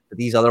A, but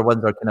these other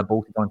ones are kind of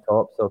bolted on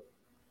top. So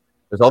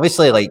there's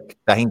obviously, like,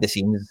 behind the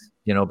scenes,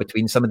 you know,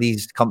 between some of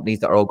these companies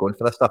that are all going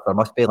for this stuff, there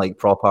must be like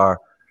proper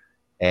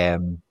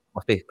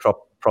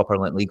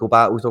like legal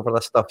battles over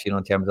this stuff, you know,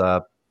 in terms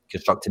of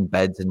constructing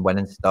bids and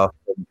winning stuff.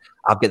 And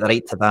I've got the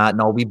right to that.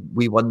 No,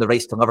 we won the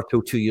rights to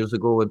Liverpool 2 years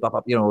ago, and blah,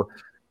 blah, you know,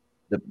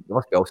 there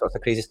must be all sorts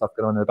of crazy stuff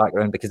going on in the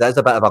background, because that is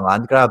a bit of a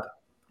land grab,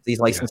 these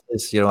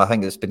licenses. You know, I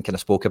think it's been kind of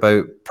spoke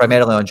about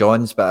primarily on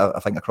John's, but I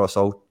think across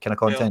all kind of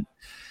content.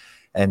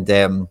 And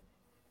that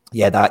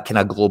kind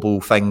of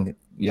global thing.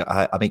 Yeah,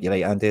 I make you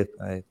right, Andy,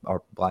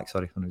 or Black.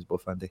 Sorry, I know it's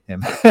both Andy.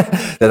 I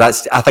think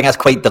that's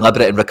quite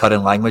deliberate and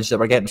recurring language that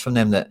we're getting from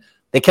them, that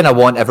they kind of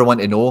want everyone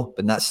to know,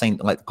 but that's saying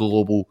like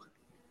global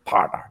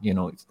partner. You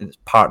know, it's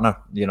partner.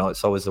 You know,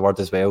 it's always the word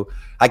as well.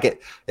 I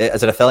get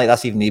as an affiliate.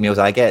 That's even the emails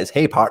I get. Is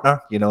hey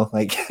partner. You know,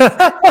 like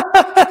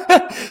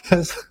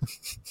it's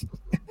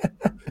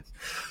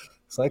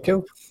like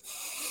cool.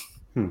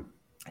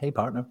 Hey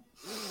partner.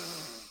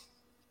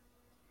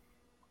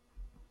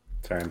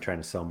 Sorry, I'm trying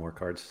to sell more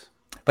cards.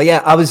 But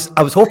yeah, I was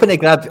hoping to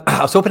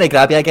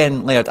grab you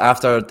again, Laird,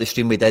 after the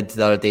stream we did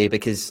the other day,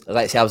 because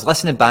like I say, I was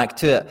listening back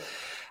to it,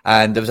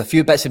 and there was a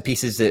few bits and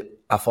pieces that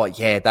I thought,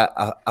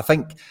 I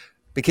think,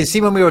 because see,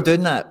 when we were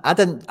doing that, I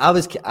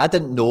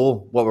didn't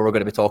know what we were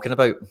going to be talking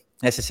about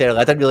necessarily.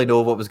 I didn't really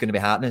know what was going to be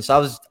happening.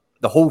 So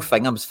the whole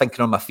thing, I was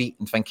thinking on my feet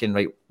and thinking,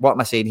 right, what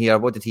am I saying here?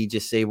 What did he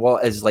just say?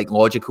 What is like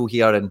logical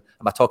here? And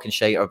am I talking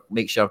shite, or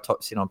make sure I'm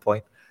staying on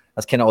point?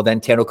 That's kind of all the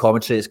internal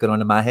commentary that's going on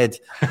in my head.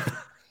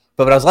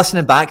 But when I was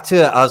listening back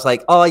to it, I was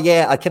like, oh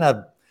yeah,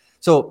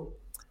 so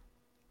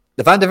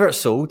the Van der Vaart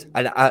sold,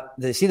 and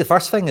the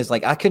first thing is,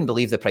 like, I couldn't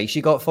believe the price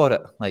you got for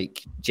it.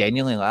 Like,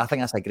 genuinely, like, I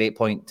think that's a great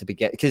point to be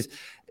getting, because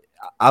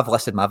I've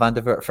listed my Van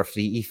der Vaart for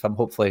 3 ETH. I'm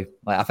hopefully,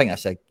 like, I think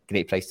that's a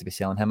great price to be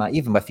selling him at,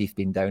 even with ETH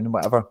being down and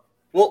whatever.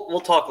 We'll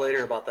talk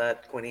later about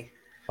that, Quinny.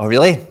 Oh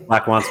really?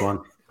 Black wants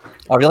one.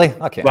 Oh really?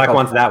 Okay. Black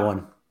wants that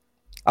one.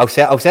 I'll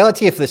sell it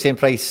to you for the same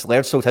price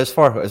Laird sold his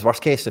for, as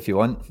worst case, if you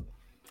want,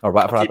 or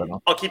whatever. I don't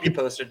know. I'll keep you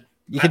posted.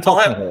 You can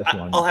talk about it if you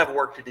want. I'll have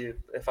work to do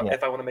if I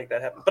want to make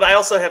that happen. But I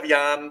also have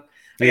Jan.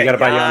 You got to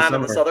buy Jan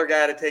and this other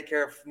guy to take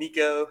care of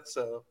Nico.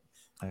 So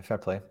fair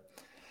play.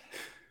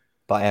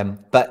 But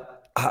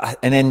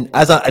and then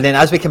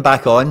as we come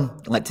back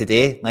on, like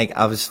today, like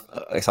I was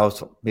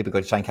maybe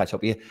going to try and catch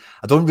up with you.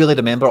 I don't really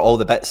remember all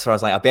the bits, so I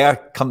was like, I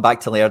better come back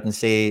to Laird and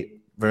say,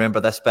 remember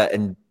this bit,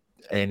 and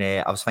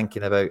I was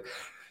thinking about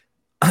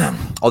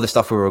all the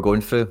stuff we were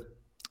going through.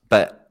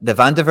 But the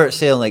Van der Vaart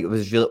sale, like, it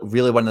was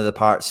really one of the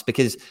parts,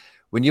 because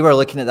when you were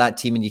looking at that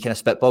team and you kind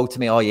of spitballed to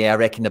me, oh yeah, I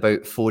reckon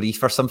about 4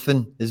 ETH or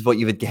something is what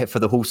you would get for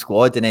the whole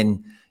squad, and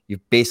then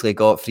you've basically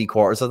got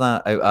 3/4 of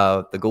that out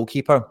of the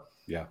goalkeeper.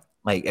 Yeah,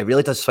 like, it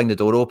really does swing the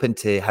door open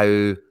to how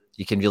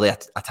you can really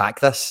attack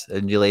this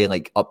and really,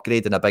 like,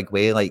 upgrade in a big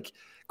way. Like,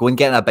 go and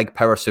get a big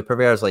power super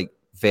rare is, like,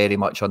 very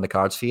much on the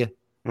cards for you,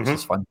 which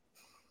is fun.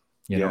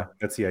 You know?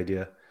 That's the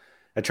idea.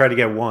 I tried to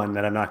get one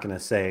that I'm not going to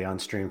say on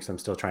stream because I'm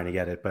still trying to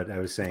get it, but I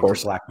was saying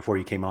to Black before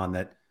you came on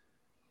that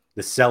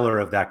the seller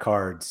of that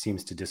card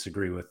seems to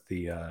disagree with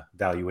the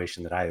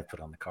valuation that I have put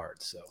on the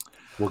card. So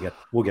we'll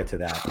get to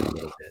that in a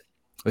little bit.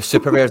 With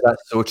super rares,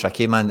 that's so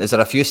tricky, man. Is there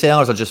a few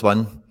sellers or just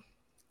one?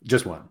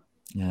 Just one.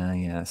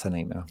 Yeah, it's a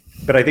nightmare.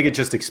 But I think it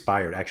just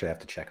expired. Actually, I have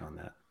to check on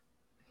that.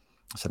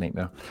 It's a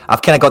nightmare.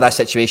 I've kind of got that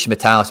situation with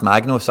Talis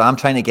Magno, so I'm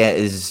trying to get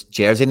his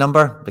jersey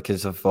number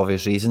because of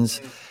obvious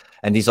reasons.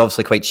 And he's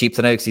obviously quite cheap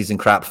to now because he's in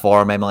crap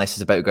form. MLS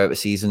is about to go out of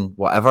season,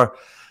 whatever.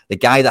 The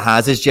guy that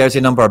has his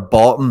jersey number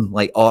bought him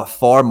like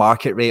for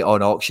market rate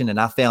on auction, and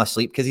I fell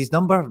asleep because his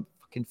number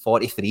fucking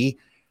 43.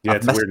 Yeah,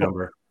 it's a weird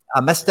number. I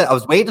missed it. I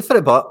was waiting for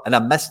it, and I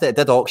missed it. It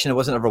did auction. It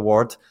wasn't a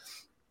reward.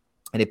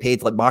 And he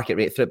paid like market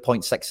rate for it,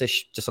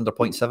 0.6-ish, just under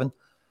 0.7.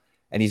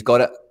 And he's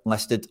got it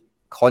listed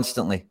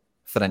constantly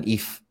for an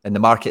ETH. And the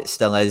market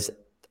still is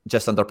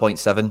just under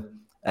 0.7.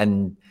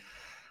 And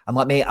I'm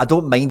like, mate, I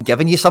don't mind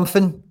giving you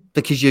something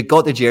because you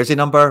got the jersey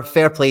number.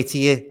 Fair play to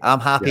you. I'm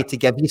happy to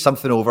give you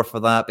something over for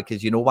that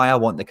because you know why I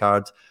want the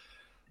card.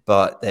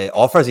 But the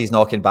offers he's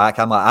knocking back,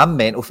 I'm like, I'm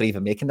mental for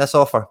even making this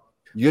offer.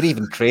 You're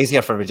even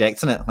crazier for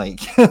rejecting it, like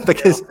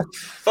because. Yeah.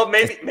 But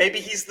maybe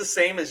he's the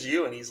same as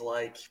you, and he's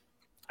like,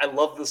 I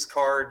love this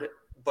card,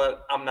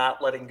 but I'm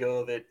not letting go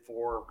of it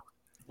for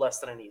less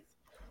than an ETH.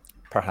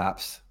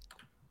 Perhaps.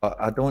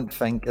 I don't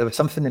think there was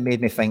something that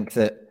made me think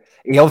that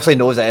he obviously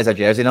knows it is a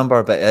jersey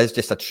number, but it is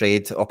just a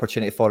trade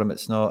opportunity for him.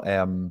 It's not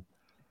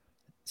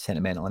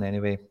sentimental in any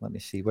way. Let me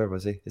see. Where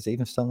was he? Is he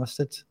even still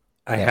listed?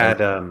 I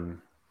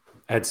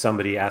had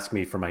somebody ask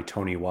me for my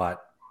Tony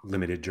Watt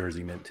limited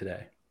jersey mint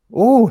today.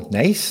 Oh,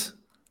 nice.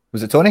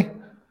 Was it Tony?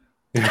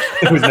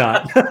 It was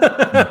not.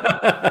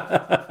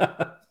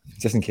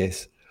 Just in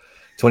case.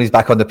 Tony's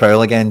back on the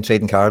prowl again,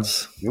 trading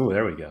cards. Oh,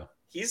 there we go.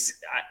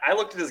 I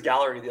looked at his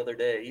gallery the other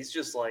day. He's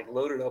just like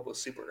loaded up with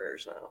super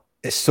rares now.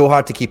 It's so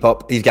hard to keep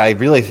up. He's got a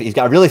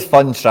really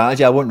fun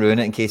strategy. I won't ruin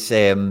it in case.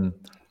 I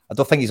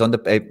don't think he's on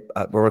the.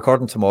 We're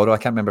recording tomorrow. I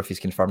can't remember if he's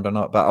confirmed or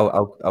not, but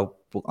I'll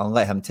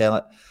let him tell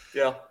it.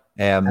 Yeah.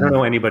 I don't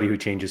know anybody who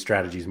changes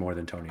strategies more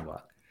than Tony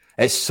Watt.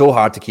 It's so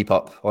hard to keep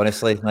up,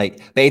 honestly. But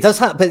he does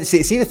have. But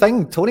see the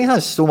thing, Tony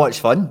has so much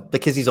fun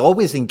because he's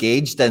always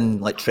engaged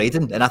in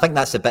trading, and I think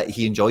that's the bit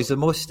he enjoys the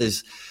most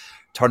is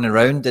turning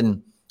around.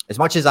 And as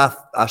much as I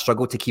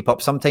struggle to keep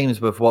up sometimes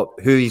with who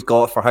he's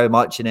got for how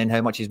much, and then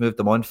how much he's moved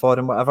them on for,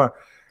 and whatever,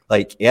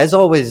 he is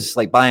always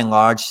by and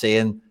large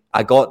saying,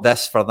 "I got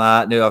this for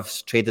that. Now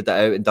I've traded it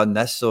out and done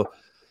this." So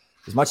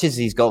as much as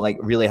he's got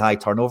really high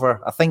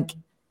turnover, I think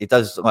he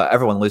does.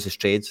 Everyone loses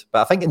trades,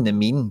 but I think in the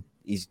mean,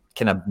 he's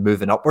kind of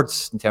moving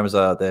upwards in terms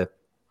of the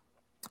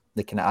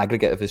kind of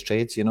aggregate of his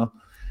trades, And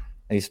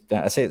I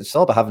say it's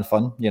all about having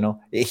fun,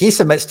 He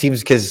submits teams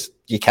because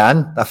you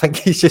can. I think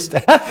he just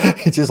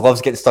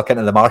loves getting stuck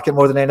into the market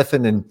more than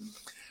anything and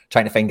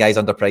trying to find guys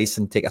underpriced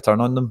and take a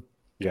turn on them.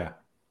 Yeah.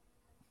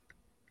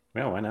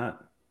 Well, why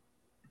not?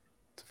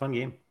 It's a fun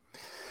game.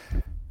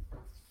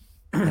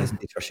 Yes,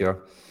 indeed, for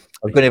sure.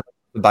 I was going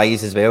to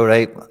buys as well,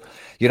 right?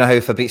 You know how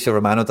Fabrizio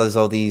Romano does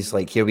all these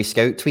here we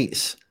scout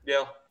tweets?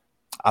 Yeah.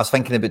 I was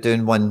thinking about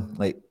doing one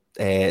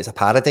it's a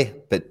parody,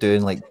 but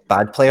doing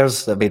bad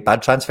players that made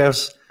bad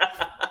transfers,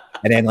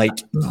 and then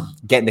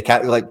getting the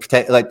cat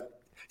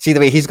see the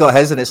way he's got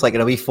his, and it's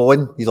in a wee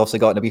phone. He's also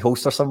got in a wee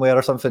holster somewhere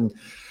or something.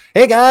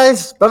 Hey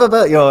guys, blah blah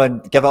blah,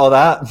 and give it all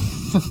that.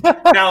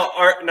 Now,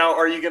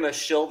 are you going to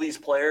shill these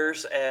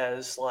players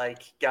as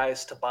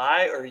guys to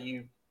buy, or are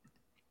you?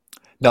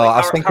 No, I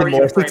was thinking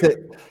more because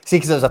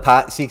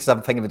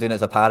I'm thinking of doing it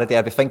as a parody.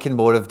 I'd be thinking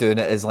more of doing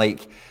it as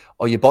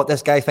oh, you bought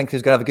this guy, think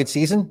he's going to have a good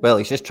season? Well,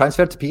 he's just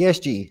transferred to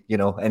PSG,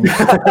 and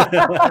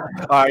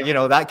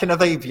or that kind of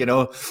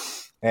vibe,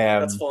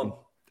 That's fun.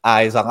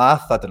 As a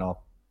laugh, I don't know.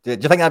 Do you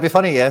think that'd be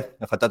funny? Yeah,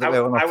 if I did it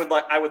well enough.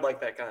 I would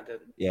like that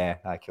content. Yeah,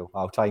 cool.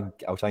 I'll try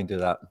and do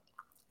that.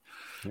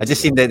 I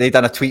just seen that they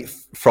done a tweet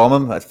from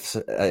him. It's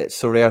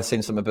Sorare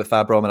saying something about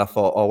Fabrom, and I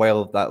thought, oh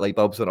well, that light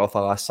bulbs went off.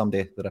 I'll ask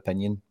somebody their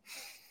opinion.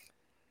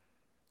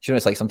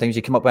 It's sometimes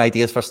you come up with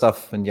ideas for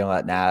stuff, and you're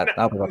like, nah,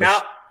 that'll be rubbish.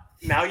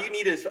 Now you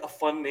need a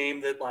fun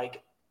name that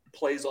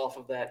plays off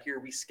of that. Here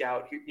we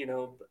scout, in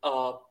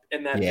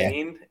that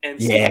vein, and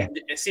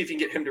see if you can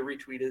get him to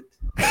retweet it.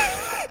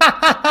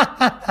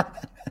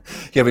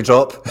 Here we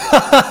drop.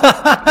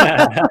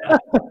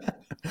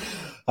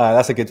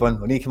 That's a good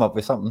one. We need to come up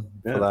with something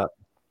for that.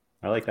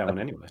 I like that one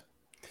anyway.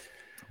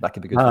 That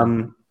could be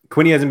good.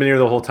 Quinny hasn't been here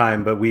the whole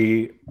time, but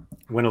we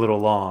went a little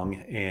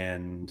long,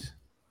 and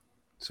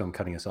so I'm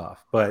cutting us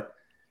off. But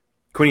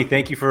Quinny,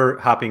 thank you for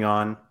hopping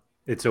on.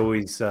 It's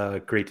always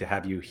great to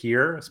have you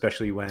here,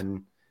 especially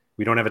when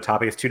we don't have a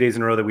topic. It's 2 days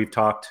in a row that we've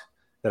talked,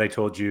 that I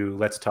told you,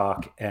 let's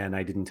talk, and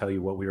I didn't tell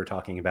you what we were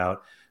talking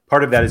about.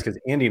 Part of that is because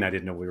Andy and I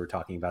didn't know what we were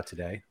talking about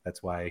today.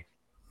 That's why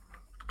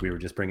we were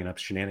just bringing up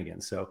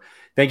shenanigans. So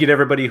thank you to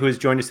everybody who has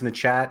joined us in the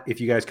chat.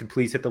 If you guys could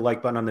please hit the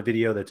like button on the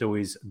video, that's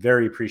always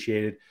very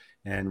appreciated,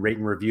 and rate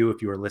and review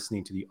if you are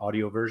listening to the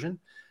audio version.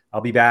 I'll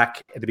be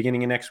back at the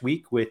beginning of next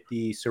week with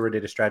the Sorare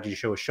Data Strategy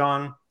Show with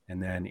Sean,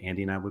 and then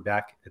Andy and I will be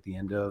back at the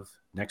end of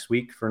next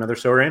week for another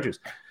SorareAndrews.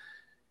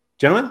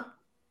 Gentlemen,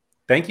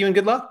 thank you and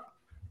good luck.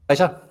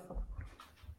 Pleasure.